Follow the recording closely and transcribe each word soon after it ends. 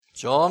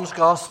John's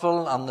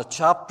Gospel and the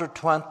chapter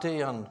 20,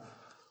 and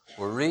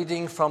we're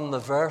reading from the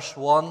verse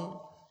 1.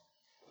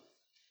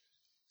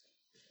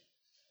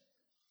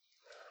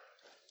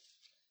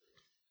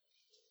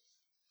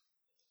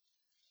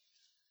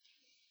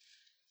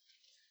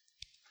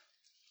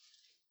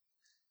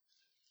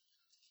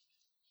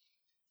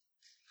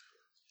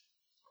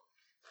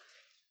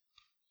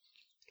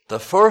 The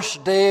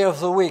first day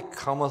of the week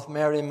cometh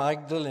Mary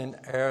Magdalene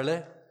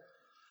early.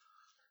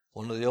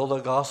 One of the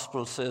other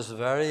Gospels says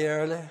very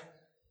early.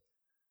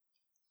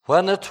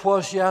 When it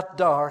was yet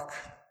dark,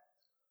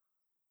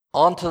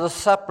 unto the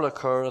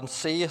sepulchre, and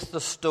seeth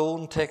the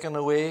stone taken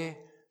away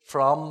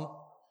from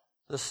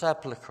the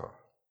sepulchre.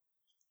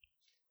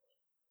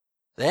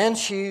 Then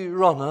she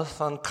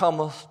runneth and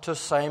cometh to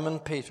Simon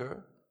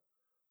Peter,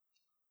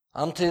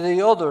 and to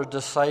the other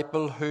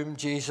disciple whom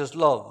Jesus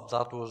loved,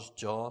 that was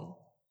John,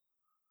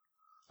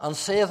 and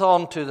saith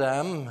unto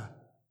them,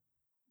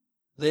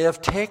 They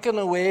have taken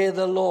away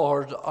the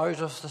Lord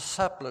out of the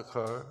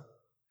sepulchre,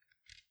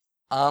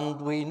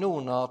 and we know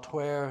not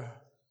where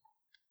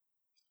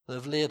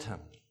they've laid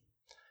him.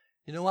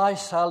 You know, I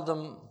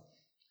seldom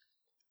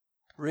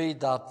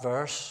read that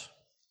verse,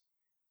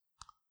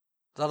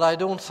 that I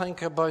don't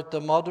think about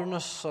the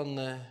modernists and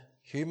the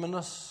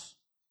humanists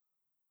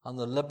and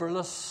the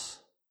liberalists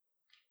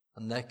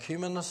and the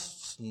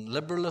ecumenists and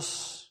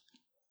liberalists.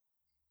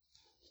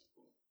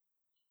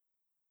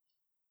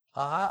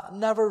 I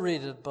never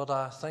read it, but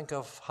I think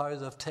of how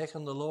they've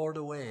taken the Lord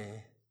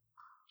away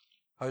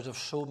out of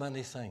so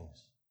many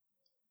things.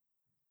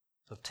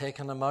 They've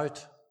taken him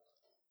out.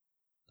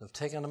 They've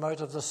taken him out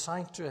of the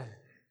sanctuary.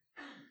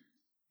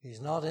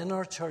 He's not in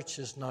our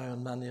churches now,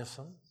 in many of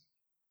them.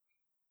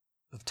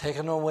 They've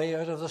taken him away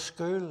out of the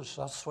schools.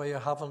 That's why you're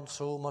having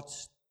so much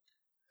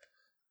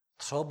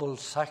trouble,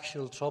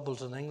 sexual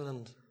troubles in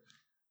England.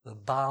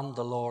 They've banned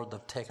the Lord.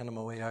 They've taken him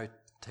away out.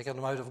 Taken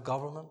him out of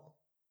government.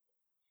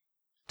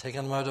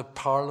 Taken him out of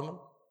Parliament.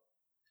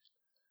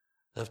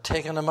 They've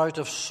taken him out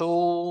of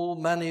so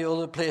many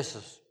other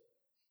places.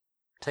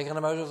 Taken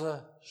him out of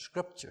the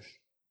scriptures,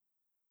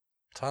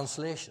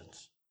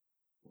 translations.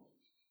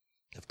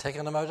 They've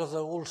taken him out of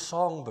the old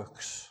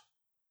songbooks.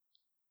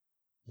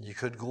 You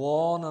could go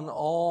on and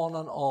on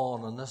and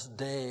on in this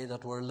day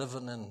that we're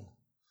living in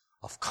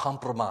of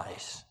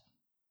compromise.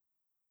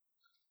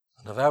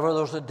 And if ever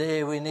there's a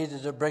day we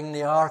needed to bring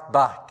the ark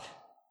back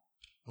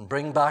and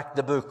bring back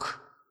the book,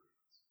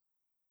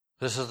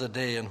 this is the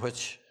day in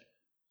which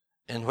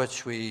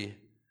we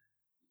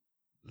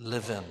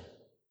live in.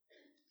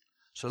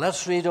 So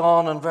let's read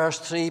on in verse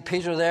 3.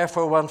 Peter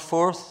therefore went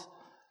forth,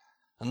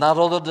 and that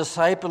other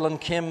disciple, and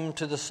came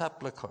to the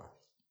sepulchre.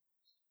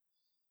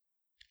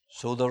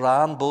 So they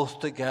ran both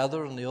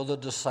together, and the other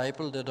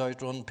disciple did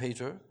outrun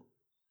Peter,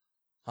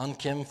 and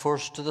came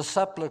first to the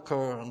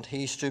sepulchre. And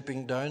he,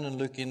 stooping down and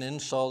looking in,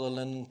 saw the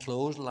linen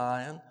clothes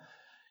lying,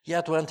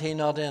 yet went he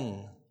not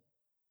in.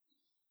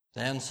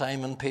 Then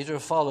Simon Peter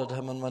followed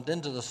him and went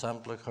into the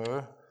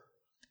sepulchre,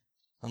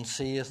 and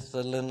seeth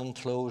the linen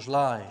clothes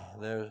lie.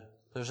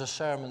 There's a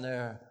sermon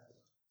there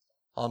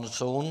on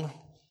its own.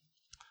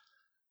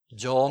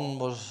 John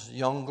was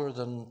younger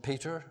than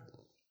Peter.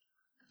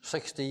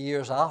 60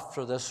 years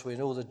after this, we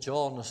know that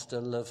John is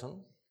still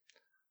living.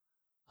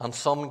 And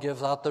some give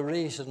that the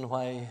reason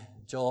why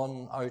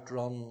John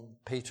outrun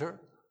Peter.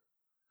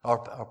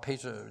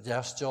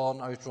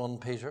 John outrun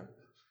Peter.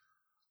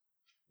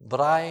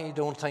 But I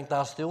don't think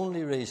that's the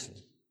only reason.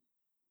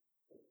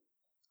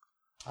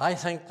 I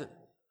think that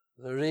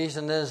the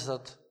reason is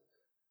that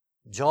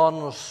John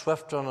was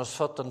swifter on his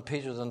foot than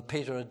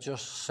Peter had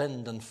just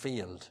sinned and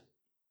failed.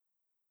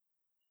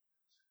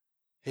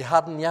 He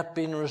hadn't yet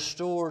been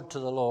restored to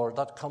the Lord.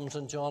 That comes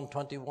in John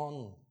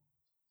 21.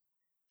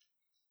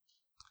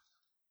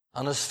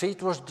 And his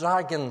feet was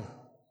dragging.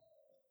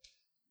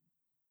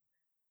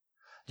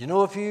 You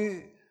know, if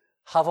you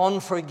have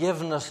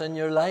unforgiveness in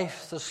your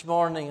life this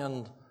morning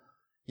and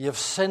you have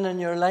sin in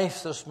your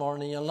life this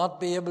morning, you'll not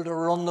be able to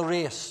run the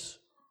race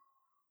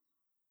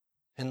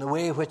in the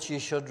way which you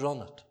should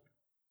run it.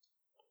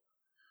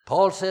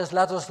 Paul says,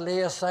 let us lay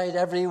aside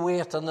every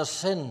weight and the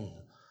sin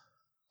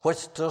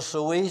which does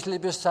so easily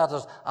beset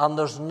us, and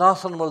there's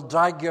nothing will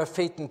drag your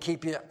feet and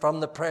keep you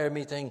from the prayer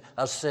meeting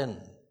as sin.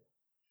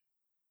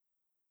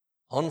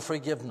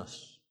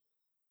 Unforgiveness.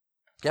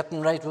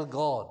 Getting right with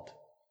God.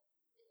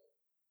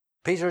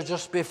 Peter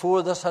just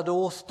before this had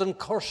oathed and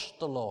cursed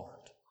the Lord.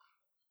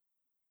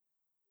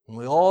 And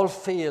we all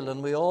fail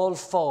and we all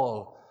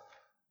fall.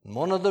 And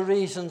one of the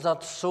reasons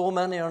that so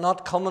many are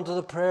not coming to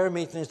the prayer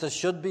meetings that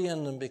should be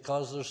in them,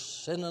 because there's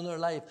sin in their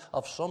life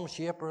of some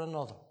shape or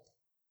another.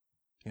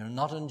 You're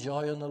not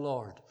enjoying the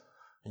Lord,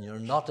 and you're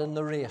not in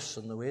the race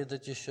in the way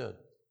that you should.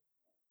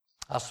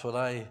 That's what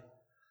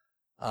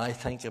I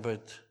think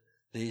about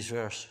these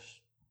verses.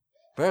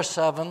 Verse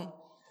 7,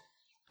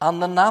 and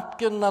the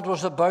napkin that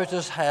was about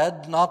his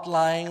head, not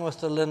lying with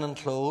the linen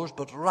clothes,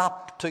 but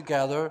wrapped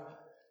together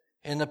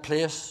in a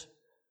place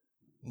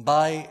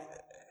by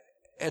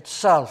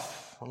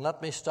itself. And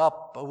let me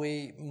stop a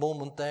wee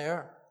moment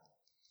there.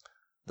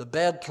 the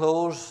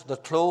bedclothes, the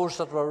clothes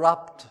that were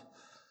wrapped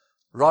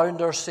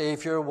round our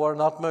Saviour were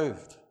not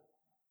moved.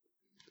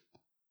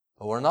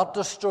 They were not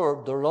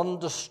disturbed. They were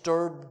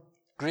undisturbed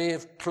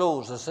grave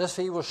clothes, as if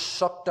he was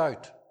sucked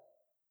out.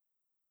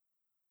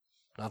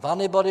 Now, if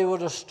anybody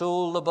would have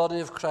stole the body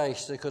of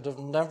Christ, they could have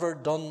never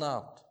done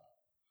that.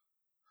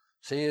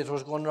 See, it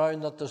was going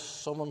round that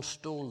someone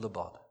stole the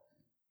body.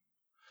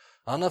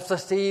 And if the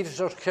thieves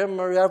or Kim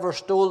or whoever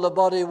stole the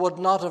body would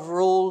not have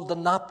rolled the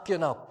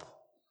napkin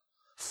up,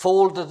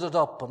 folded it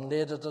up and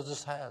laid it at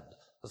his head.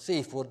 The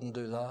thief wouldn't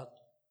do that.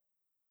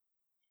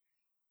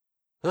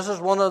 This is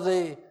one of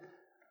the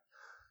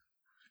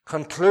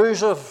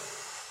conclusive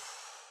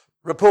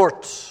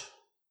reports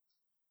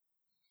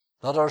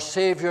that our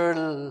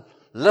Saviour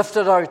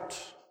lifted out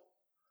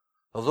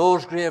of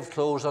those grave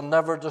clothes and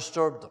never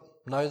disturbed them.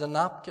 Now the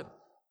napkin.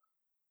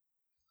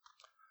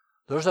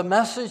 There's a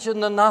message in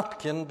the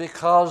napkin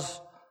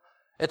because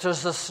it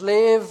is the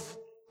slave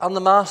and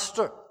the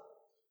master.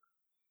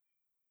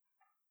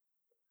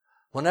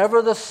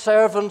 Whenever the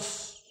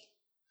servants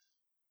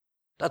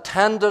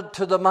attended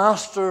to the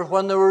master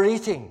when they were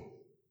eating,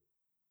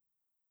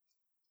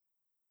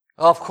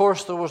 of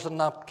course there was a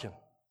napkin.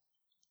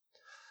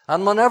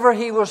 And whenever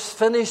he was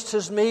finished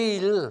his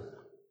meal,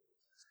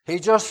 he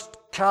just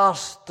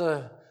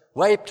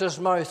wiped his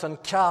mouth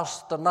and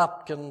cast the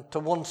napkin to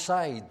one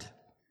side.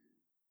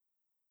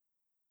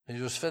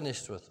 He was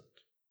finished with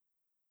it.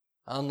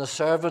 And the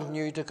servant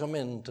knew to come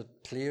in to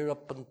clear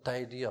up and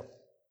tidy up.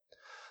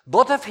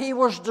 But if he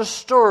was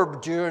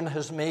disturbed during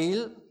his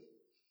meal,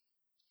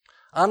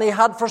 and he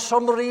had for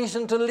some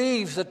reason to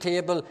leave the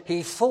table,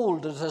 he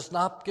folded his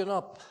napkin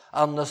up,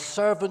 and the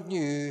servant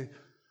knew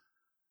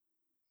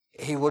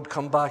he would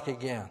come back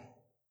again.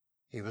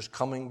 He was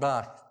coming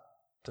back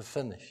to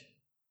finish.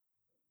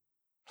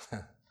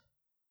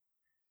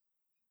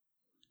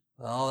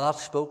 Oh, that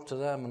spoke to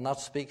them, and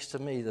that speaks to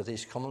me that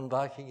he's coming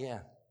back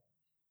again.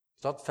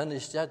 It's not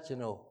finished yet, you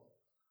know.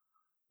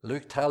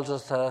 Luke tells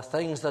us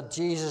things that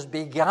Jesus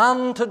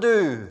began to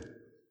do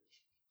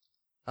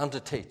and to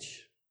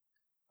teach.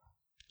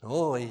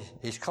 Oh,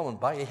 he's coming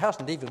back. He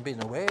hasn't even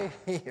been away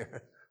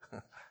here.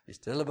 He's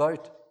still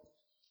about,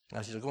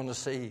 as you're going to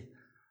see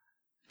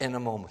in a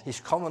moment.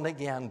 He's coming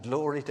again.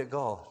 Glory to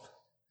God.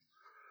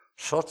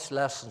 Such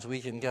lessons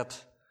we can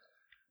get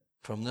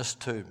from this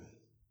tomb.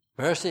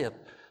 Verse 8.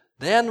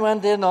 Then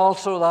went in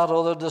also that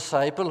other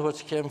disciple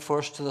which came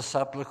first to the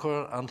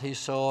sepulchre, and he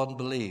saw and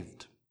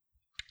believed.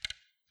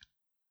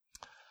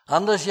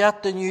 And as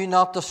yet they knew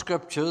not the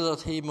scripture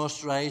that he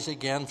must rise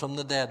again from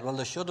the dead. Well,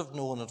 they should have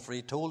known it, for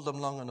he told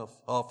them long enough,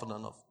 often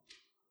enough.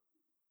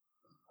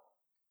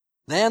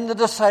 Then the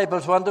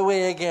disciples went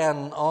away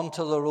again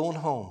unto their own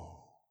home.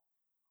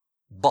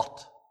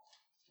 But,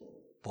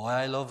 boy,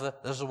 I love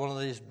it. This is one of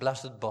these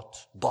blessed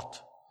buts.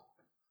 But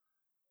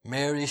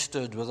Mary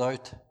stood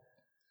without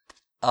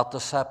at the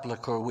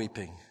sepulchre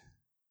weeping.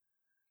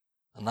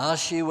 And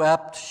as she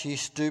wept, she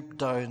stooped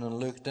down and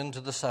looked into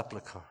the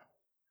sepulchre,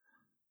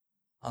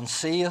 and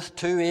seeth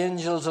two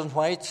angels in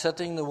white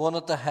sitting, the one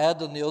at the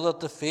head and the other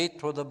at the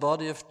feet, where the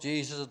body of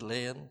Jesus had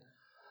lain.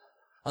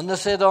 And they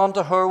said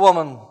unto her,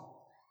 Woman,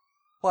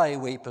 why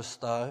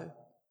weepest thou?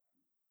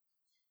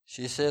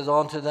 She said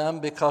unto them,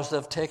 Because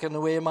they've taken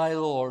away my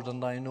Lord,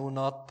 and I know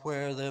not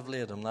where they've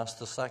laid him. That's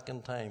the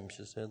second time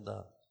she said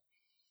that.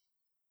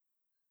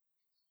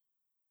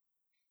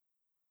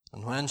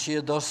 And when she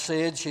had thus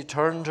said, she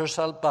turned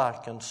herself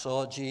back and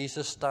saw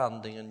Jesus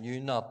standing, and knew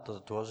not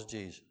that it was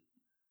Jesus.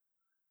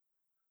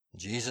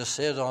 Jesus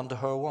said unto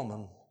her,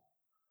 Woman,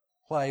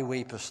 why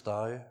weepest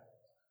thou?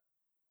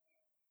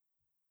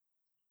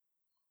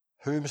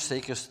 Whom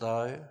seekest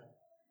thou?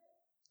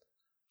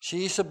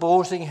 She,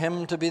 supposing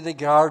him to be the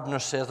gardener,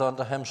 saith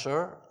unto him,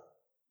 Sir,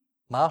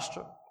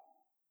 Master,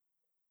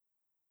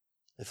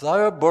 if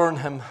thou art borne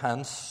him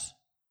hence,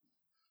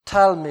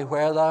 tell me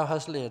where thou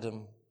hast laid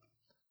him,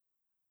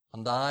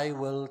 and I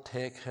will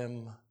take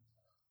him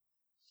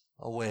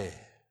away.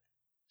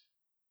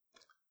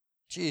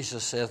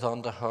 Jesus saith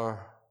unto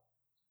her,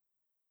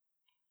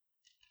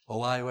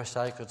 Oh, I wish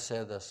I could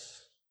say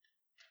this.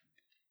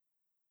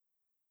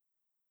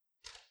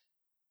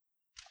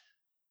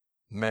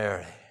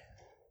 Mary.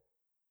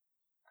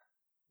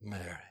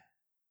 Mary.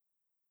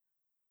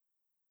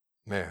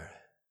 Mary.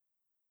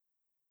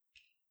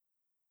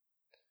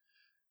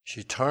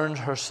 She turned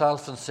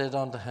herself and said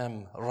unto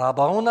him,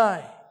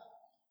 Rabboni,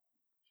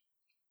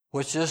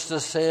 which is to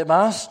say,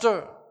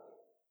 Master.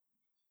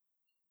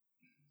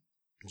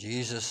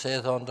 Jesus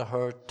saith unto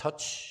her,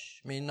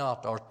 Touch me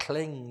not, or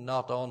cling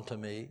not unto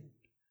me,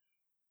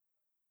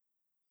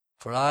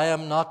 for I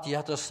am not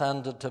yet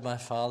ascended to my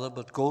Father,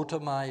 but go to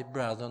my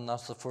brethren.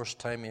 That's the first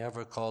time he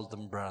ever called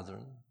them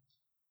brethren.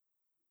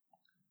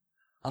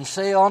 And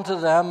say unto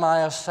them, I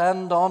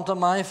ascend unto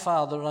my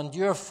Father and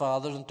your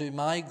Father, and to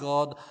my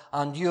God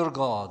and your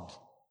God.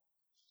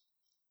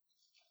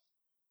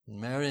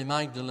 And Mary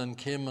Magdalene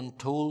came and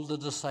told the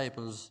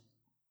disciples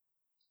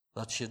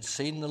that she had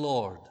seen the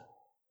Lord,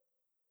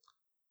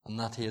 and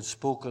that he had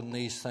spoken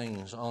these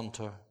things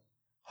unto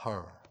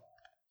her.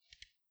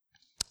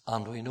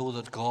 And we know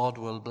that God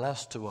will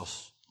bless to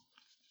us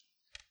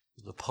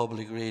the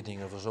public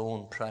reading of his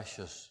own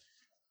precious,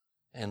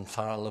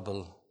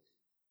 infallible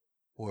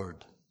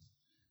word.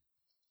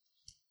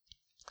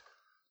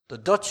 The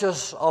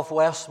Duchess of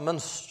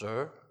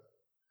Westminster,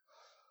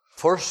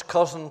 first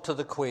cousin to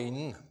the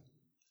Queen,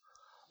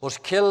 was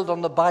killed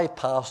on the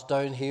bypass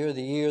down here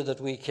the year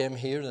that we came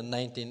here in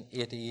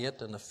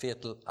 1988 in a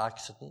fatal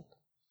accident.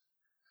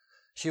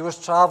 She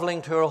was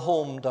travelling to her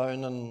home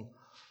down in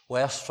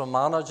West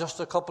Fermanagh,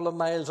 just a couple of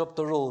miles up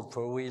the road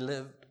where we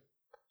lived.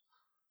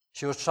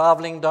 She was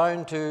travelling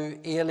down to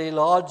Ailey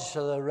Lodge,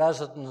 the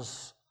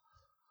residence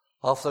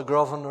of the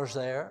governors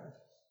there.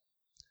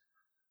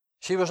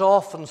 She was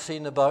often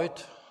seen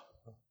about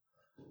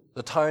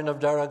the town of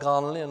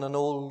Derrygonnelly in an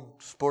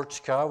old sports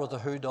car with the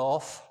hood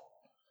off,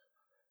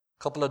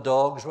 a couple of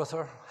dogs with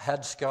her,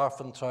 headscarf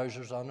and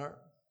trousers on her.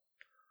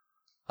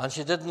 And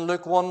she didn't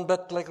look one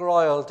bit like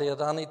royalty at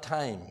any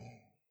time.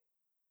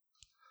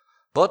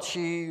 But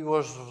she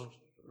was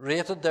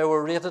rated, they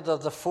were rated as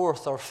the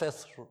fourth,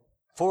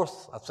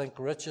 I think,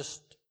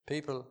 richest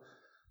people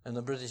in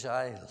the British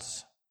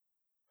Isles.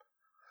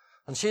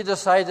 And she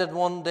decided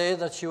one day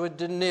that she would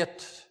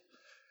donate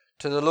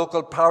to the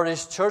local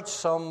parish church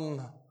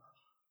some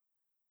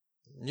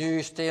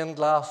new stained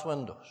glass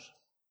windows.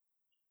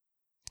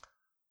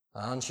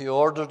 And she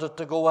ordered it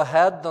to go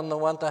ahead, and they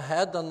went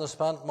ahead, and they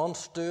spent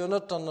months doing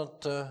it, and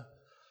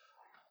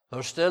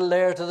they're still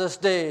there to this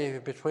day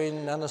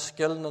between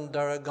Enniskillen and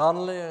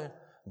Derrygonnelly,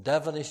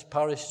 Devonish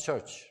Parish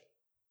Church.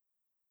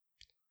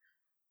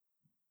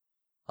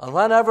 And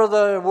whenever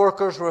the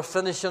workers were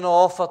finishing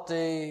off at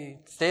the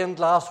stained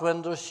glass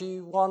windows,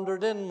 she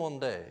wandered in one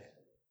day.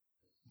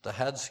 The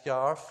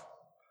headscarf,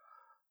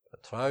 the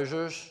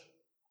trousers,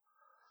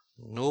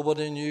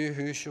 nobody knew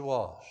who she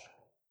was.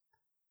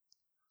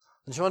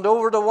 And she went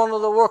over to one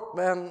of the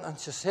workmen and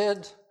she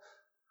said,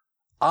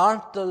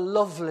 "Aren't they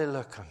lovely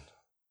looking?"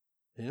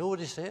 You know what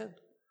he said?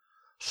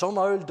 "Some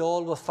old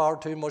doll with far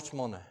too much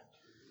money."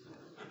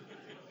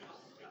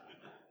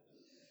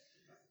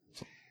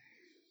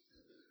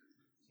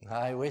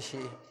 I wish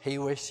he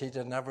wished he'd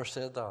have never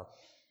said that.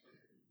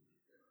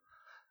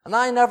 And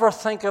I never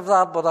think of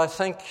that, but I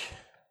think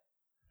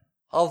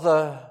of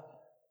the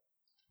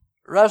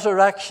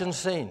resurrection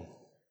scene.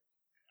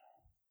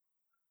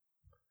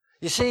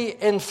 You see,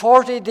 in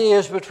 40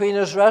 days between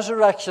his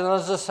resurrection and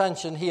his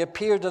ascension, he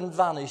appeared and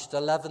vanished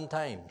 11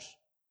 times.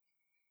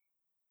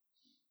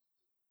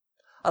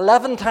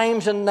 11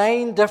 times in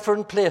 9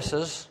 different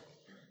places.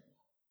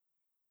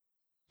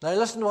 Now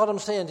listen to what I'm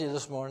saying to you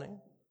this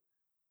morning.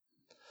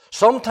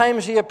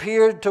 Sometimes he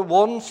appeared to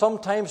 1,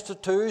 sometimes to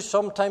 2,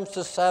 sometimes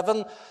to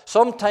 7,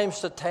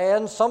 sometimes to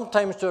 10,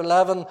 sometimes to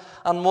 11,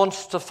 and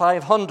once to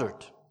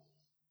 500.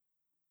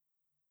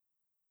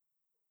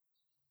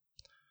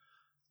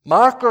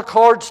 Mark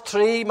records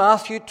 3,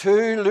 Matthew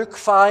 2, Luke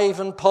 5,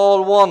 and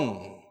Paul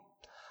 1.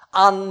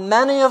 And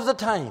many of the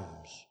times,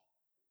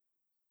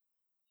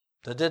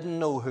 they didn't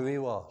know who he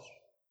was.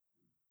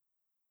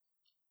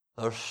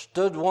 There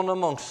stood one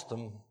amongst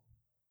them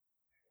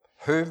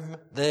whom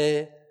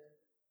they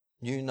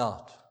knew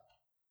not.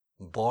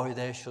 Boy,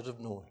 they should have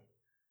known.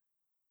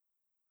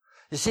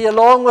 You see,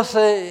 along with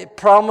the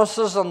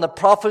promises and the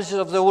prophecies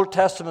of the Old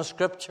Testament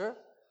Scripture,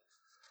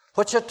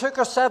 which it took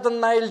a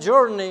 7-mile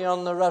journey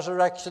on the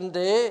resurrection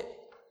day,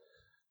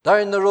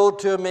 down the road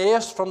to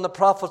Emmaus from the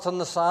prophets and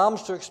the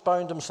Psalms to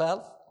expound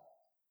himself.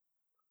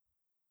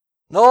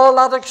 And all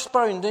that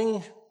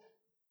expounding,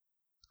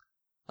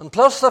 and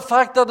plus the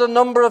fact that a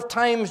number of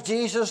times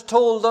Jesus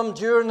told them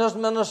during his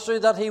ministry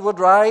that he would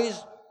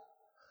rise,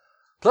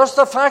 plus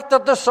the fact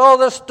that they saw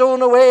the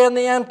stone away and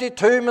the empty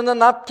tomb and the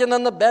napkin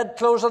and the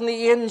bedclothes and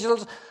the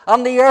angels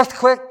and the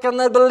earthquake, and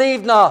they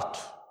believed not.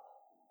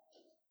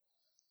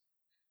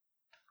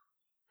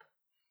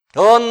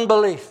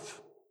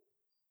 Unbelief.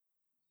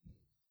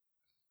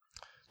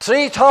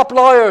 3 top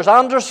lawyers,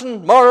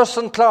 Anderson, Morris,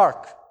 and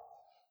Clark,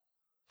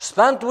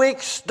 spent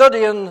weeks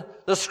studying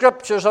the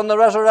Scriptures on the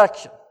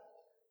resurrection.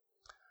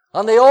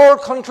 And they all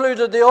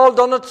concluded, they all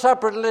done it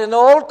separately, and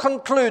all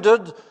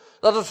concluded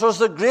that it was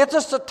the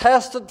greatest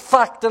attested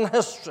fact in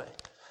history.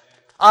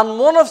 And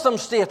one of them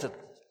stated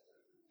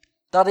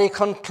that he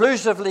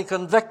conclusively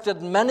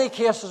convicted many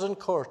cases in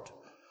court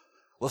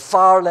with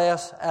far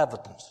less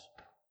evidence.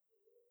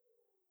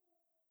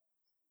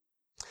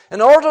 In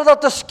order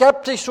that the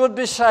skeptics would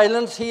be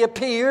silenced, he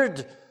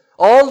appeared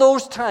all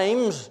those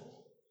times,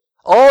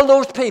 all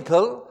those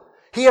people,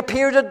 he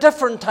appeared at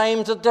different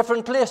times at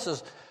different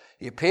places.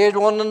 He appeared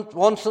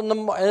sometimes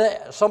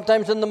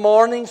in the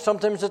morning,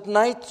 sometimes at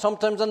night,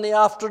 sometimes in the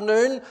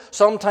afternoon,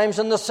 sometimes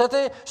in the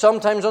city,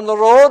 sometimes on the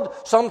road,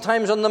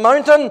 sometimes on the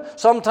mountain,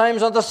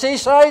 sometimes on the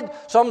seaside,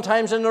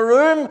 sometimes in a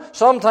room,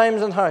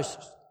 sometimes in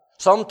houses.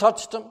 Some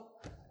touched him,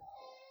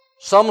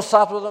 some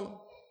sat with him,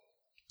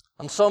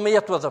 and some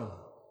ate with him.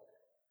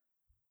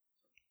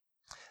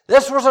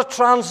 This was a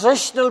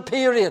transitional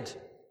period.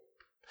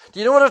 Do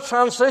you know what a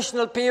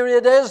transitional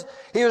period is?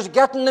 He was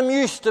getting them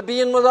used to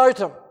being without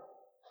him.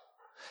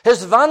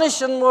 His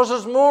vanishing was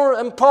as more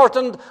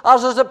important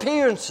as his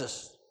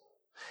appearances.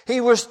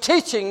 He was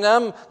teaching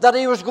them that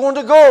he was going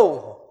to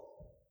go.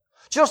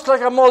 Just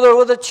like a mother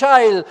with a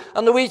child,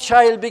 and the wee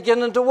child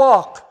beginning to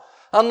walk.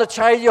 And the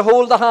child, you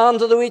hold the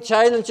hand of the wee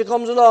child and she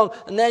comes along,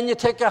 and then you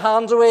take your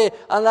hands away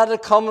and let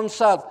it come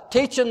himself.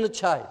 Teaching the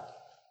child.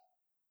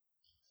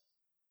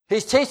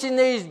 He's teaching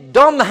these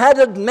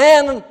dumb-headed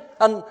men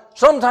and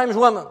sometimes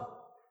women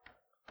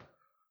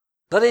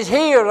that he's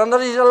here and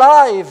that he's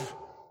alive.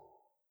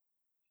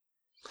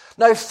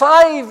 Now,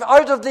 5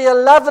 out of the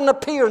 11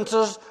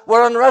 appearances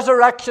were on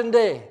Resurrection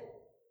Day.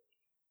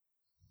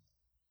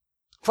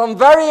 From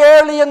very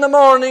early in the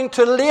morning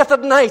to late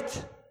at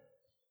night,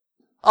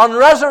 on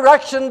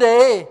Resurrection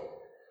Day,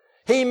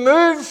 he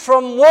moved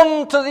from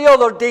one to the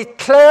other,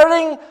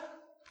 declaring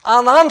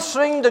and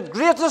answering the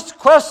greatest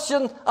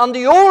question and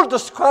the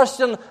oldest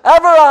question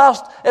ever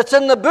asked. It's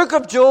in the book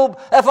of Job.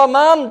 If a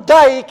man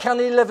die, can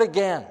he live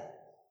again?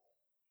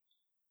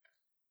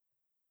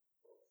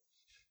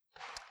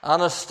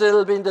 And it's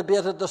still being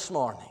debated this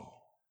morning.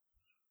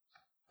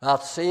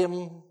 That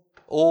same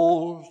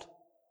old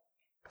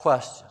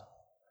question.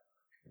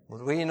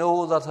 But we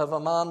know that if a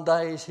man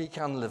dies, he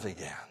can live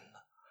again.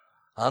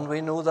 And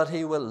we know that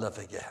he will live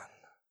again.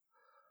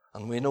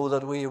 And we know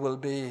that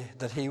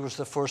that he was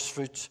the first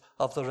fruits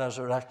of the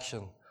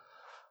resurrection.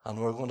 And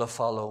we're going to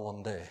follow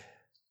one day.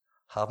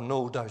 Have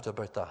no doubt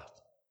about that.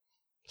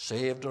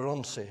 Saved or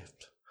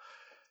unsaved,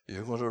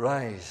 you're going to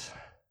rise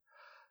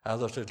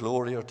either to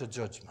glory or to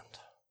judgment.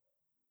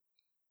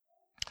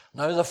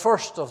 Now, the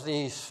first of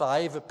these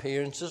 5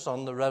 appearances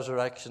on the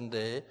Resurrection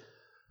Day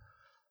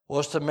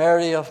was to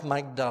Mary of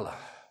Magdala,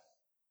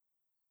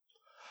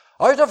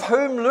 out of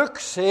whom Luke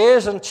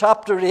says in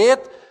chapter 8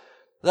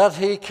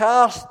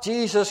 that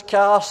Jesus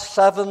cast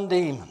 7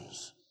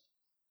 demons.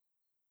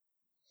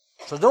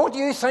 So don't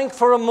you think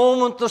for a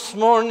moment this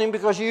morning,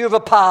 because you have a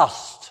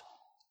past,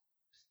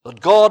 that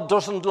God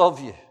doesn't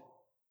love you.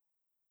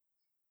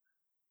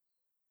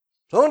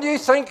 Don't you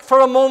think for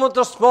a moment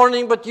this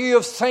morning, but you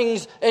have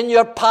things in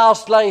your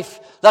past life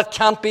that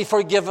can't be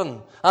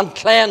forgiven and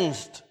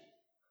cleansed.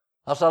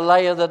 That's a lie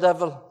of the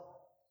devil.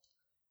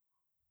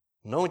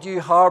 Don't you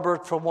harbor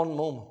it for one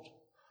moment.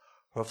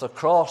 For if the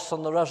cross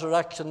and the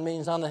resurrection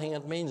means anything,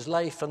 it means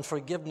life and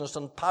forgiveness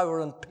and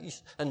power and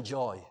peace and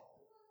joy.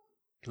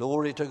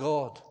 Glory to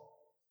God.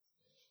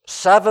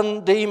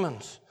 7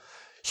 demons.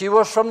 She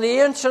was from the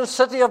ancient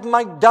city of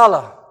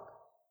Magdala.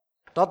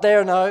 Not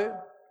there now.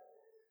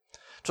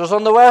 It was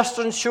on the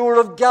western shore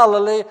of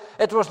Galilee.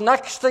 It was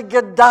next to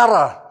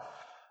Gadara.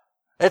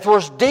 It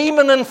was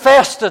demon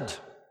infested.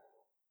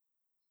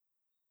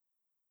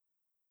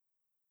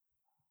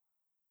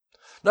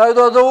 Now,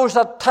 there are those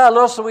that tell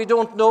us, we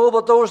don't know,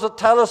 but those that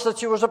tell us that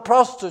she was a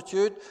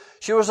prostitute.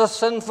 She was a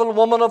sinful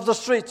woman of the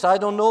streets. I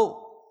don't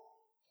know.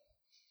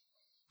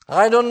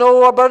 I don't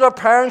know about her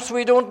parents.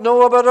 We don't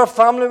know about her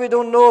family. We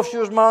don't know if she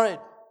was married.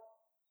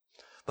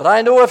 But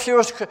I know if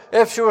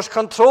she was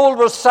controlled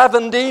with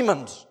 7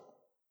 demons,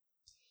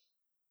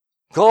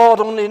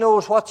 God only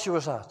knows what she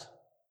was at,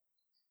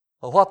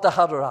 or what they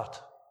had her at.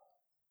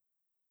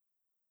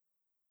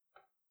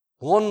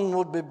 One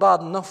would be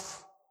bad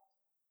enough.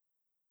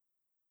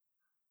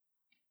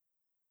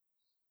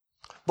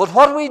 But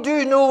what we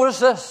do know is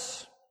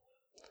this.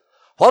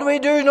 What we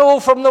do know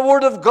from the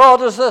Word of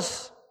God is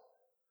this.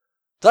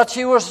 That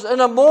she was,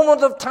 in a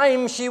moment of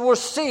time, she was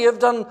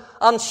saved and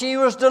she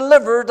was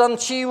delivered and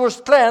she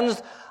was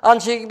cleansed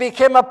and she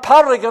became a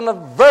paragon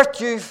of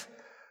virtue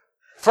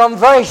from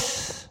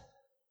vice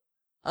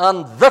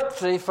and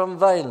victory from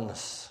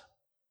vileness.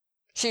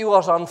 She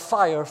was on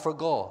fire for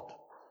God.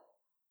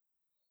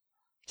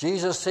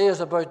 Jesus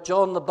says about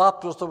John the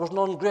Baptist, there was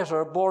none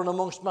greater born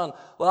amongst men.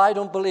 Well, I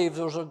don't believe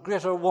there was a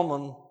greater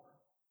woman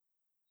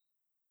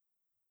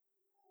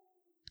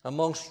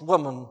amongst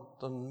women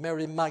than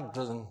Mary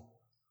Magdalene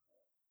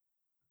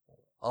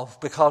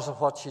because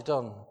of what she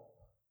done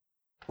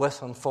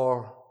with and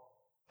for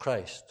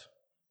Christ.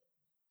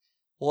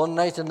 One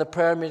night in the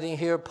prayer meeting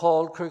here,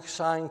 Paul Crook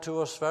sang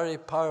to us very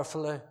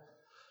powerfully,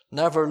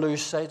 never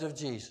lose sight of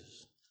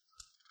Jesus.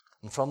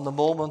 And from the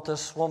moment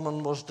this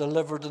woman was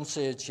delivered and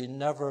saved, she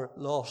never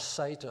lost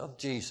sight of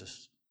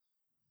Jesus.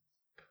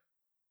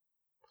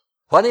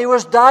 When he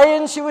was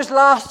dying, she was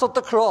last at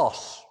the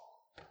cross.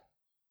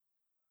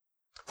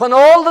 When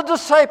all the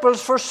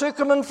disciples forsook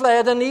him and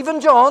fled, and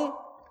even John,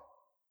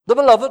 the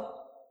beloved,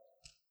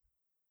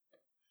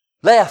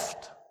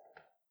 left,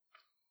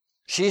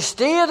 she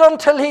stayed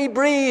until he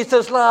breathed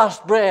his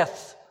last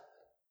breath.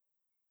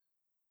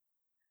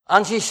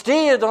 And she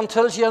stayed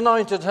until she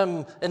anointed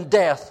him in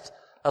death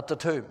at the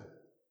tomb.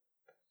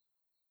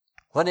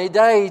 When he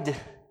died,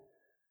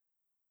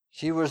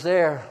 she was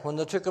there. When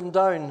they took him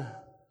down,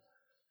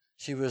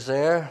 she was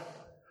there.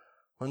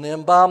 When they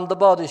embalmed the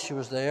body, she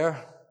was there.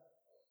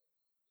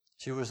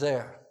 She was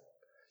there.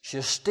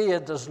 She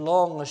stayed as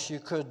long as she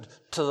could,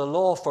 to the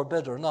law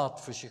forbid her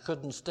not, for she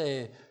couldn't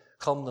stay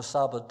come the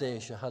Sabbath day.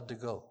 She had to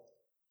go.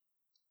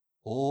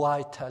 Oh,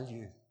 I tell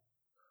you,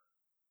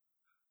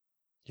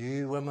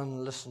 You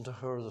women, listen to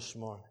her this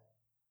morning.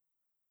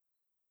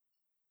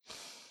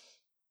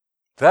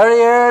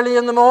 Very early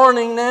in the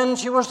morning then,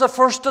 she was the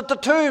first at the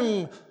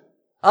tomb,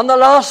 and the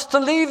last to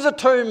leave the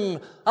tomb,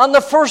 and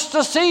the first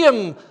to see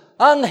him,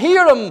 and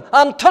hear him,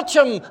 and touch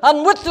him,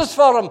 and witness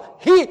for him.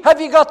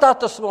 Have you got that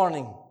this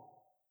morning?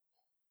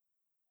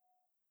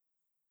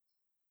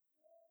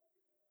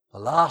 The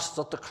last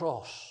at the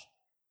cross,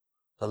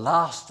 the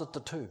last at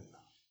the tomb,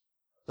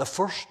 the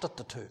first at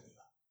the tomb,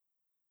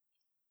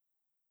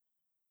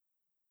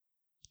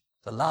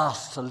 the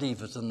last to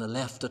leave it, and they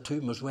left the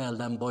tomb as well.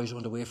 Them boys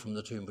went away from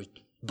the tomb,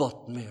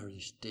 but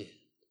Mary's dead.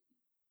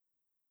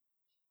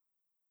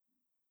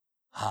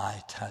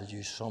 I tell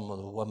you, some of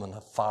the women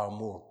have far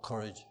more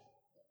courage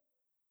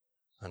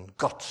and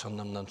guts in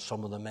them than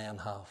some of the men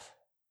have.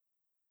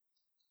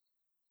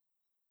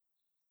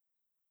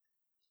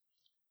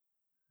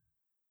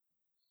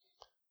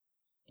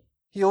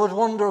 You would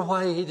wonder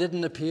why he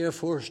didn't appear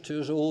first to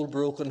his old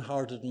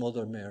broken-hearted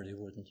mother Mary,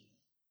 wouldn't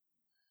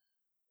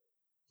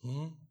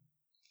you?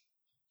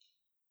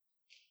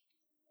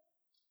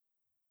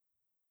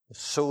 The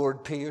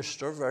sword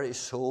pierced her very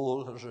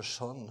soul as her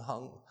son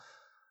hung.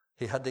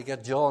 He had to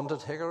get John to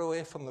take her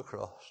away from the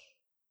cross.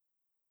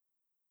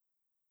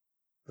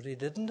 But he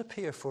didn't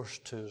appear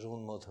first to his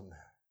own mother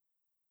Mary.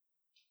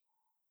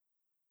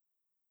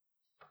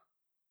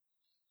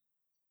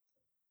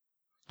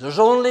 There's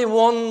only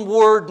one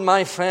word,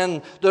 my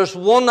friend. There's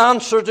one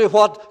answer to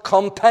what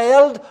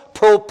compelled,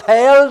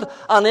 propelled,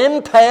 and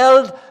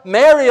impelled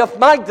Mary of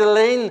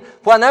Magdalene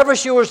whenever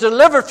she was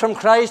delivered from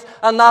Christ,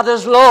 and that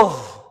is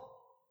love.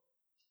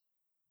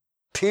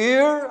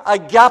 Pure,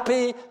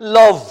 agape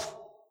love.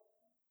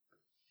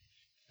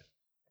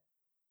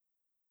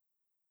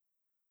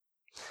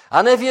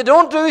 And if you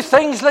don't do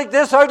things like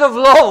this out of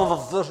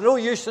love, there's no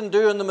use in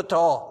doing them at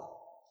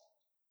all.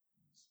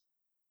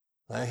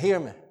 Now hear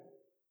me.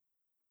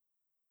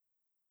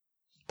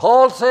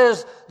 Paul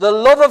says, the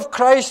love of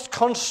Christ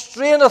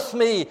constraineth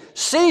me,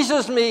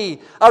 seizes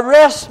me,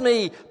 arrests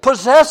me,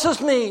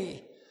 possesses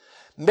me.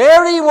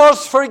 Mary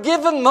was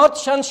forgiven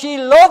much and she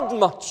loved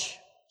much.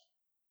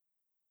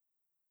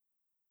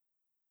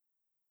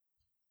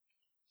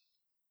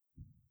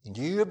 And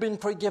you have been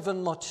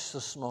forgiven much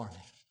this morning.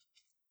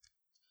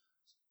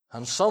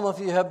 And some of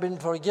you have been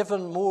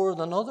forgiven more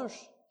than others.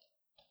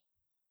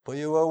 But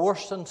you were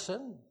worse than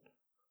sin.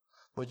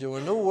 But you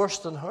were no worse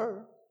than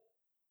her.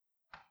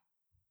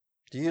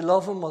 Do you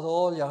love him with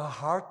all your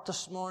heart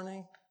this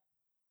morning?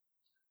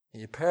 Are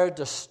you prepared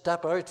to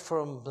step out for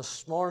him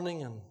this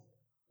morning and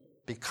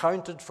be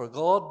counted for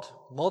God,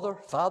 mother,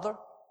 father?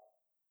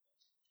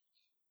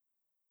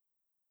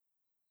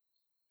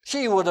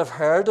 She would have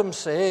heard him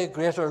say,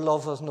 greater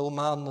love hath no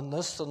man than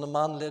this, than the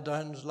man lay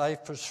down his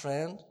life for his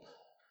friend.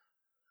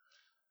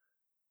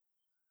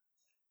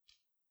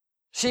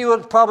 She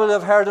would probably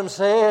have heard him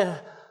say,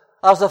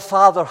 as the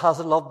Father hath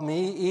loved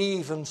me,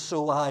 even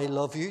so I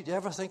love you. Do you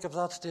ever think of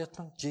that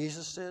statement?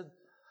 Jesus said,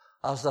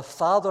 as the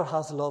Father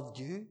hath loved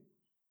you,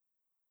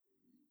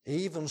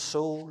 even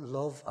so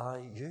love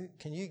I you.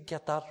 Can you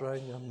get that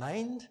around your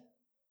mind?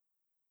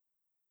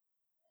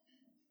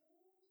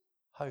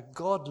 How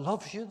God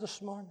loves you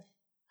this morning,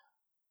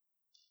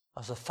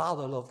 as the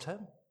Father loved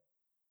him.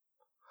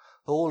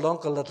 The old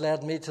uncle that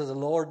led me to the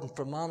Lord in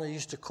Fermanagh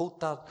used to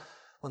quote that.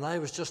 When I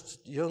was just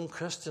a young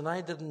Christian, I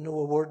didn't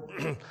know a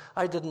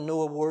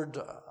word,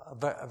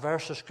 a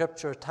verse of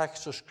Scripture, a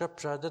text of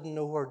Scripture. I didn't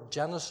know where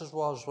Genesis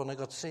was when I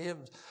got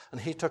saved, and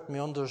he took me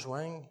under his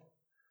wing.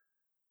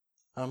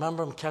 I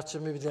remember him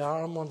catching me by the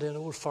arm one day, an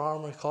old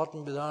farmer caught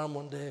me by the arm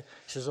one day.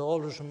 He says,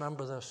 always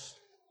remember this.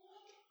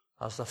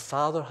 As the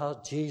Father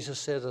has, Jesus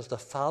said, as the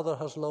Father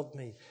has loved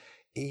me,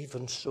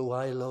 even so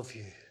I love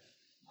you.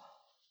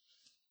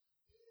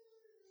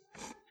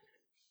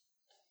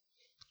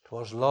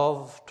 'Twas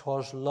love,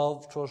 'twas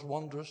love, 'twas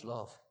wondrous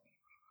love.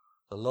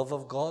 The love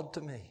of God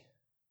to me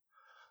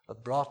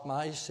that brought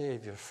my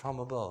Savior from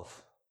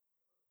above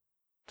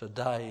to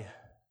die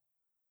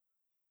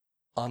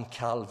on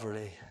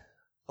Calvary.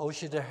 Oh,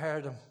 she'd have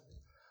heard him.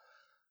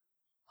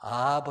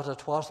 But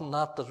it wasn't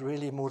that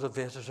really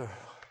motivated her.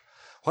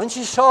 When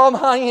she saw him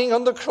hanging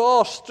on the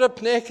cross,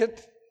 stripped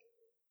naked,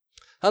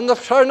 and the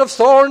crown of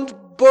thorns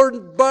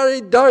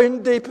buried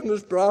down deep in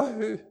his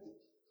brow,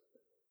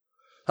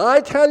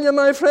 I tell you,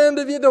 my friend,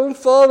 if you don't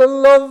fall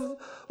in love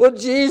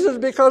with Jesus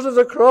because of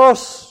the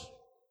cross,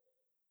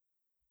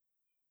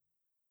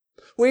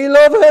 we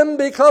love him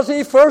because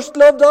he first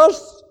loved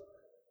us.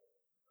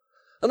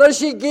 And as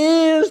she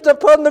gazed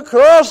upon the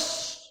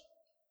cross,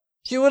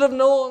 she would have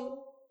known,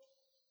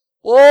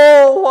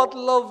 oh, what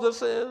love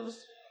this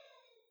is.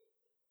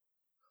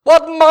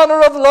 What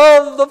manner of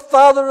love the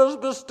Father has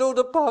bestowed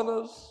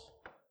upon us.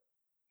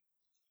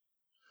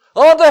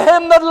 Unto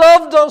him that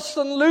loved us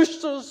and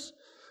loosed us.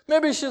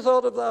 Maybe she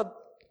thought of that.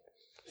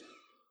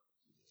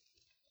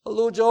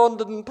 Although John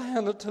didn't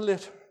pen it till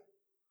later.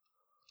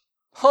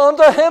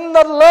 Unto him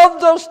that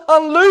loved us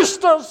and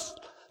loosed us,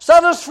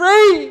 set us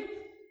free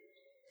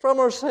from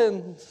our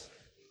sins.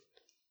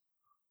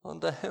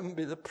 Unto him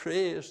be the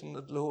praise and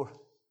the glory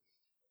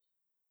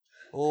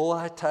Oh,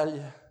 I tell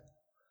you,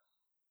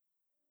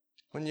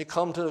 when you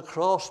come to the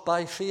cross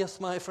by faith,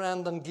 my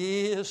friend, and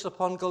gaze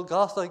upon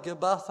Golgotha,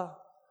 Gabbatha,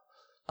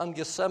 and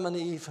Gethsemane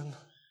even,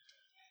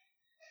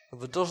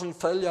 if it doesn't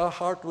fill your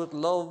heart with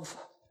love,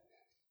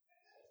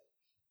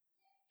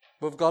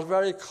 we've got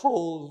very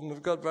cold and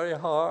we've got very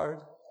hard.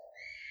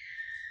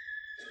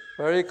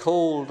 Very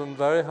cold and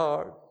very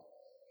hard.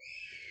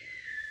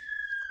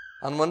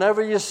 And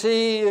whenever you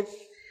see a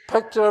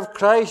picture of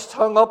Christ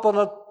hung up on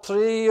a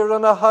tree or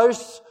in a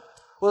house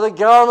with a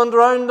garment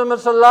round him,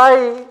 it's a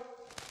lie.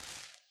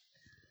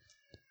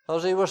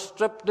 As he was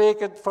stripped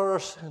naked for our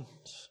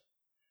sins.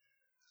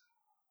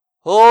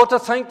 Oh, to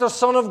think the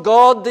Son of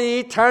God, the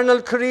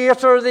eternal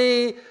Creator,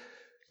 the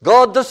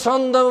God the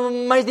Son,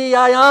 the mighty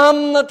I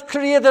Am that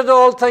created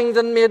all things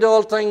and made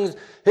all things.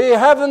 Who,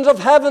 heavens of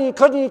heaven,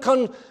 couldn't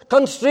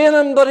constrain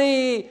him, but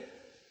he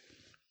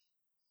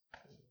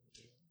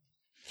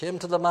came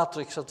to the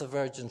matrix of the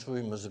Virgin's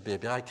womb as a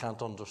baby. I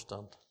can't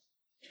understand.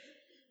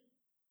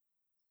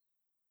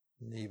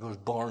 He was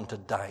born to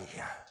die.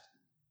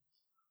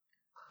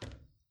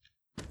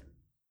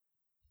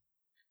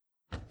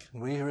 Can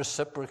we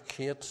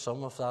reciprocate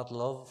some of that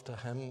love to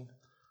him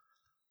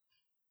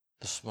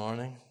this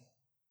morning?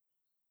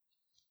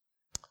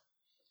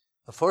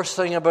 The first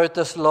thing about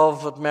this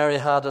love that Mary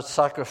had, it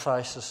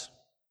sacrifices.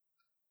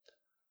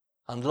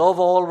 And love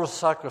always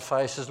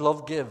sacrifices,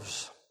 love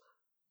gives.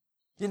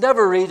 You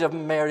never read of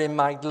Mary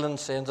Magdalene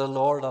saying to the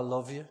Lord, I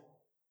love you.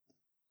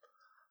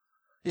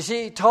 You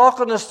see,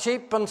 talking is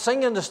cheap and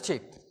singing is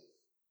cheap.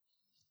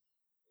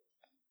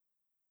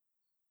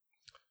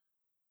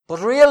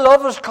 But real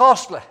love is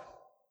costly.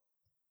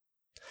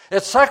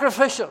 It's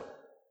sacrificial.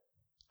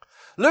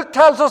 Luke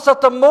tells us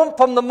that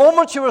from the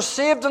moment she was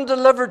saved and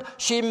delivered,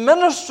 she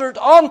ministered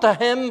unto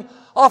him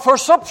of her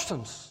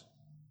substance.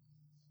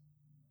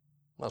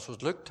 That's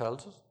what Luke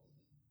tells us.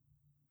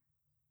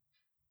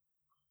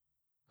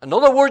 In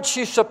other words,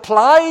 she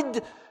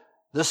supplied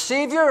the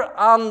Savior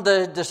and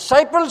the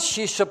disciples,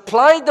 she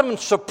supplied them and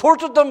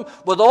supported them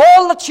with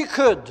all that she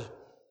could.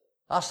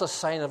 That's the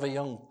sign of a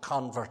young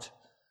convert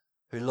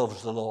who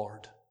loves the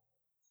Lord.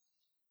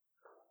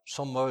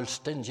 Some old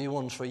stingy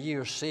ones for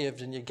years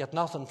saved and you get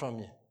nothing from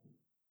you.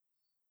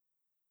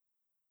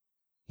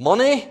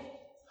 Money,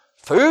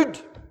 food,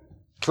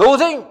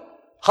 clothing,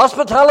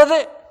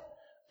 hospitality,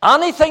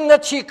 anything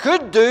that she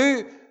could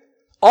do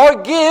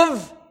or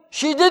give,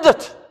 she did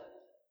it.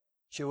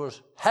 She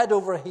was head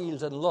over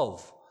heels in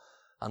love,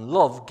 and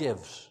love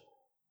gives.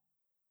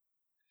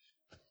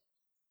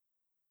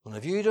 And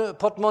if you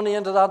put money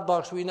into that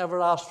box, we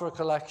never ask for a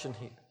collection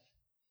here.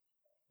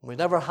 We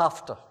never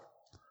have to.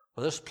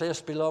 Well, this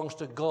place belongs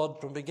to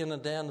God from beginning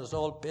to end. It's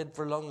all paid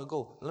for long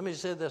ago. Let me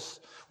say this.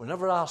 We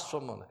never ask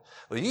for money.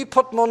 Well, you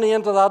put money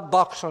into that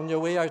box on your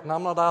way out, and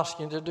I'm not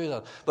asking you to do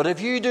that. But if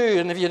you do,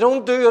 and if you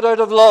don't do it out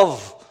of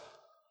love,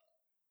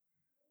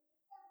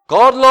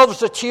 God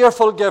loves a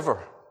cheerful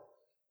giver.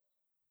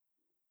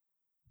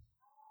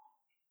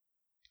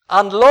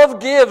 And love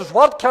gives.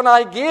 What can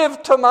I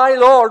give to my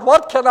Lord?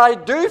 What can I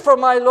do for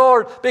my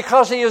Lord?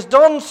 Because he has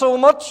done so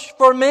much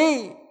for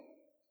me.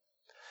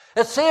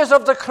 It says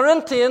of the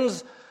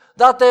Corinthians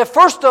that they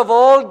first of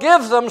all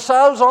give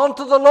themselves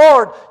unto the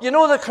Lord. You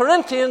know, the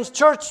Corinthians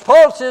church,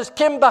 Paul says,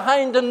 came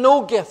behind in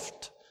no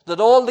gift, that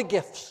all the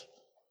gifts.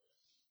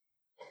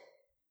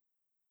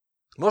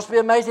 It must be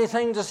a mighty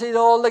thing to see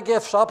all the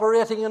gifts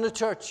operating in the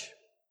church.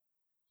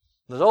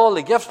 That all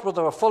the gifts, but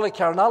they were full of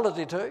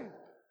carnality too.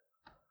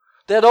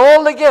 They had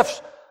all the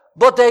gifts,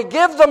 but they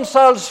give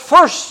themselves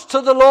first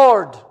to the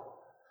Lord.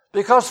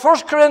 Because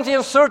 1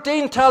 Corinthians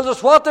 13 tells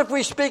us, what if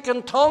we speak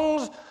in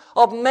tongues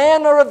of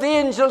men or of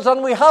angels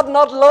and we have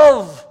not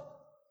love?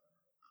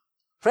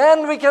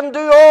 Friend, we can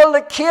do all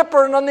the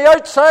capering on the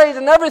outside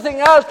and everything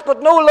else,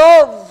 but no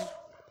love.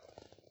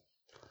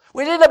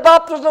 We need a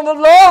baptism of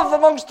love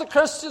amongst the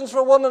Christians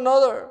for one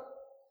another.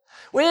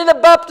 We need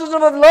a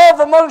baptism of love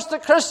amongst the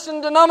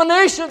Christian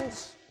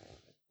denominations.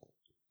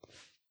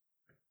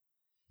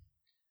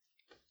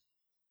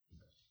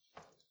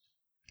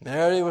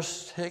 Mary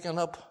was taken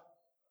up.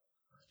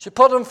 She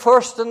put him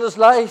first in his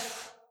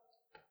life.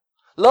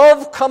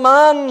 Love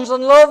commands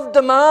and love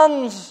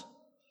demands.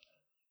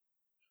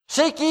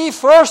 Seek ye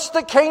first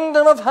the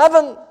kingdom of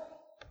heaven.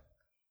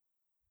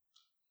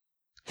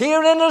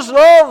 Herein is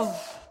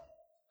love.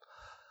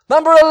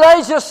 Remember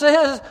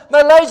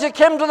Elijah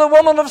came to the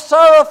woman of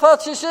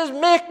Zarephath. She says,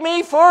 make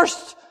me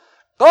first.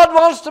 God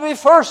wants to be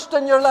first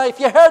in your life.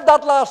 You heard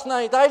that last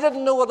night. I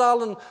didn't know what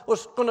Alan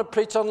was going to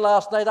preach on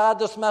last night. I had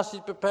this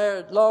message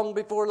prepared long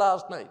before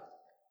last night.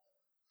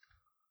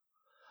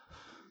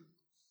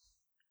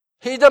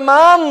 He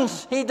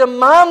demands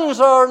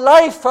our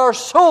life, our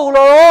soul,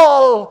 our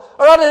all,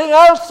 or anything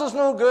else is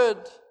no good.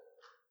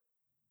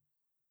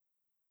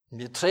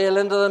 You trail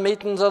into the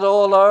meetings at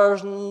all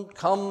hours and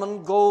come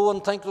and go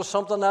and think there's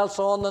something else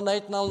on the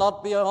night and I'll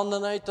not be on the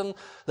night and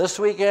this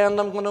weekend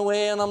I'm going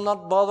away and I'm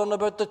not bothering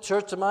about the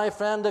church. And my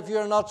friend, if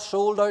you're not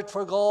sold out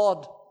for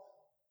God,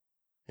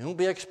 you won't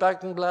be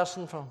expecting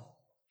blessing from him.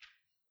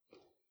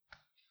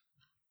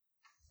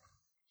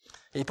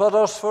 He put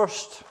us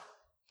first.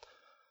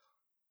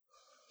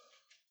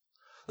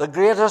 The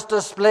greatest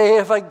display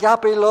of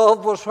agape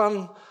love was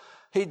when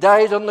he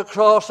died on the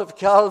cross of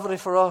Calvary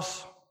for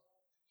us.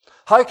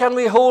 How can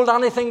we hold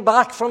anything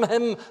back from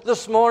him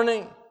this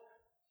morning?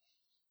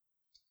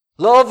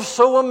 Love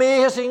so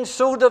amazing,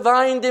 so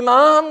divine,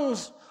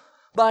 demands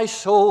my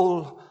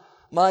soul,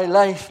 my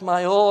life,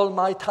 my all,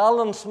 my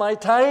talents, my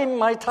time,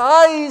 my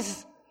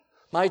tithes,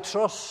 my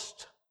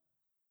trust.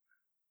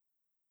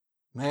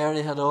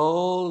 Mary had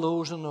all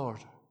those in order.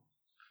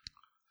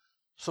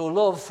 So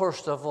love,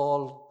 first of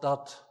all,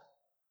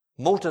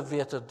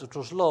 it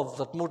was love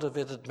that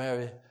motivated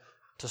Mary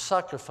to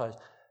sacrifice.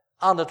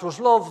 And it was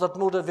love that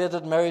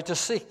motivated Mary to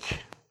seek.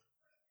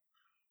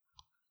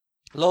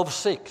 Love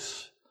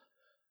seeks.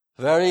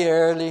 Very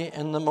early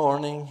in the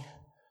morning,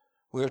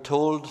 we're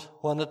told,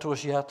 when it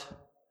was yet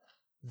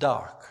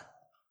dark.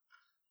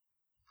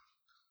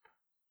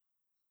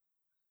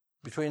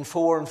 Between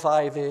 4 and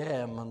 5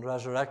 a.m. on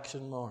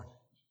resurrection morning,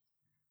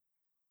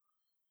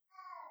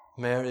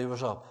 Mary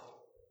was up,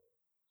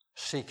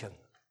 seeking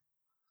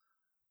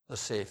the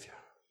Savior.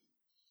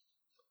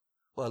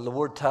 Well, the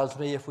Word tells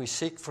me if we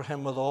seek for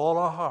him with all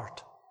our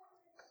heart,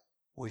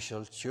 we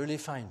shall surely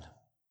find him.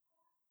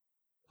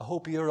 I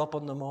hope you're up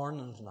in the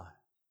mornings now.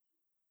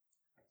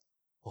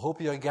 I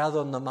hope you're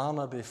gathering the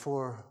manna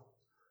before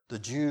the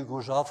dew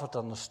goes off it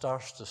and it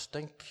starts to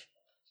stink.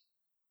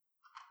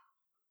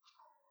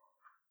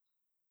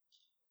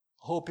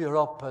 I hope you're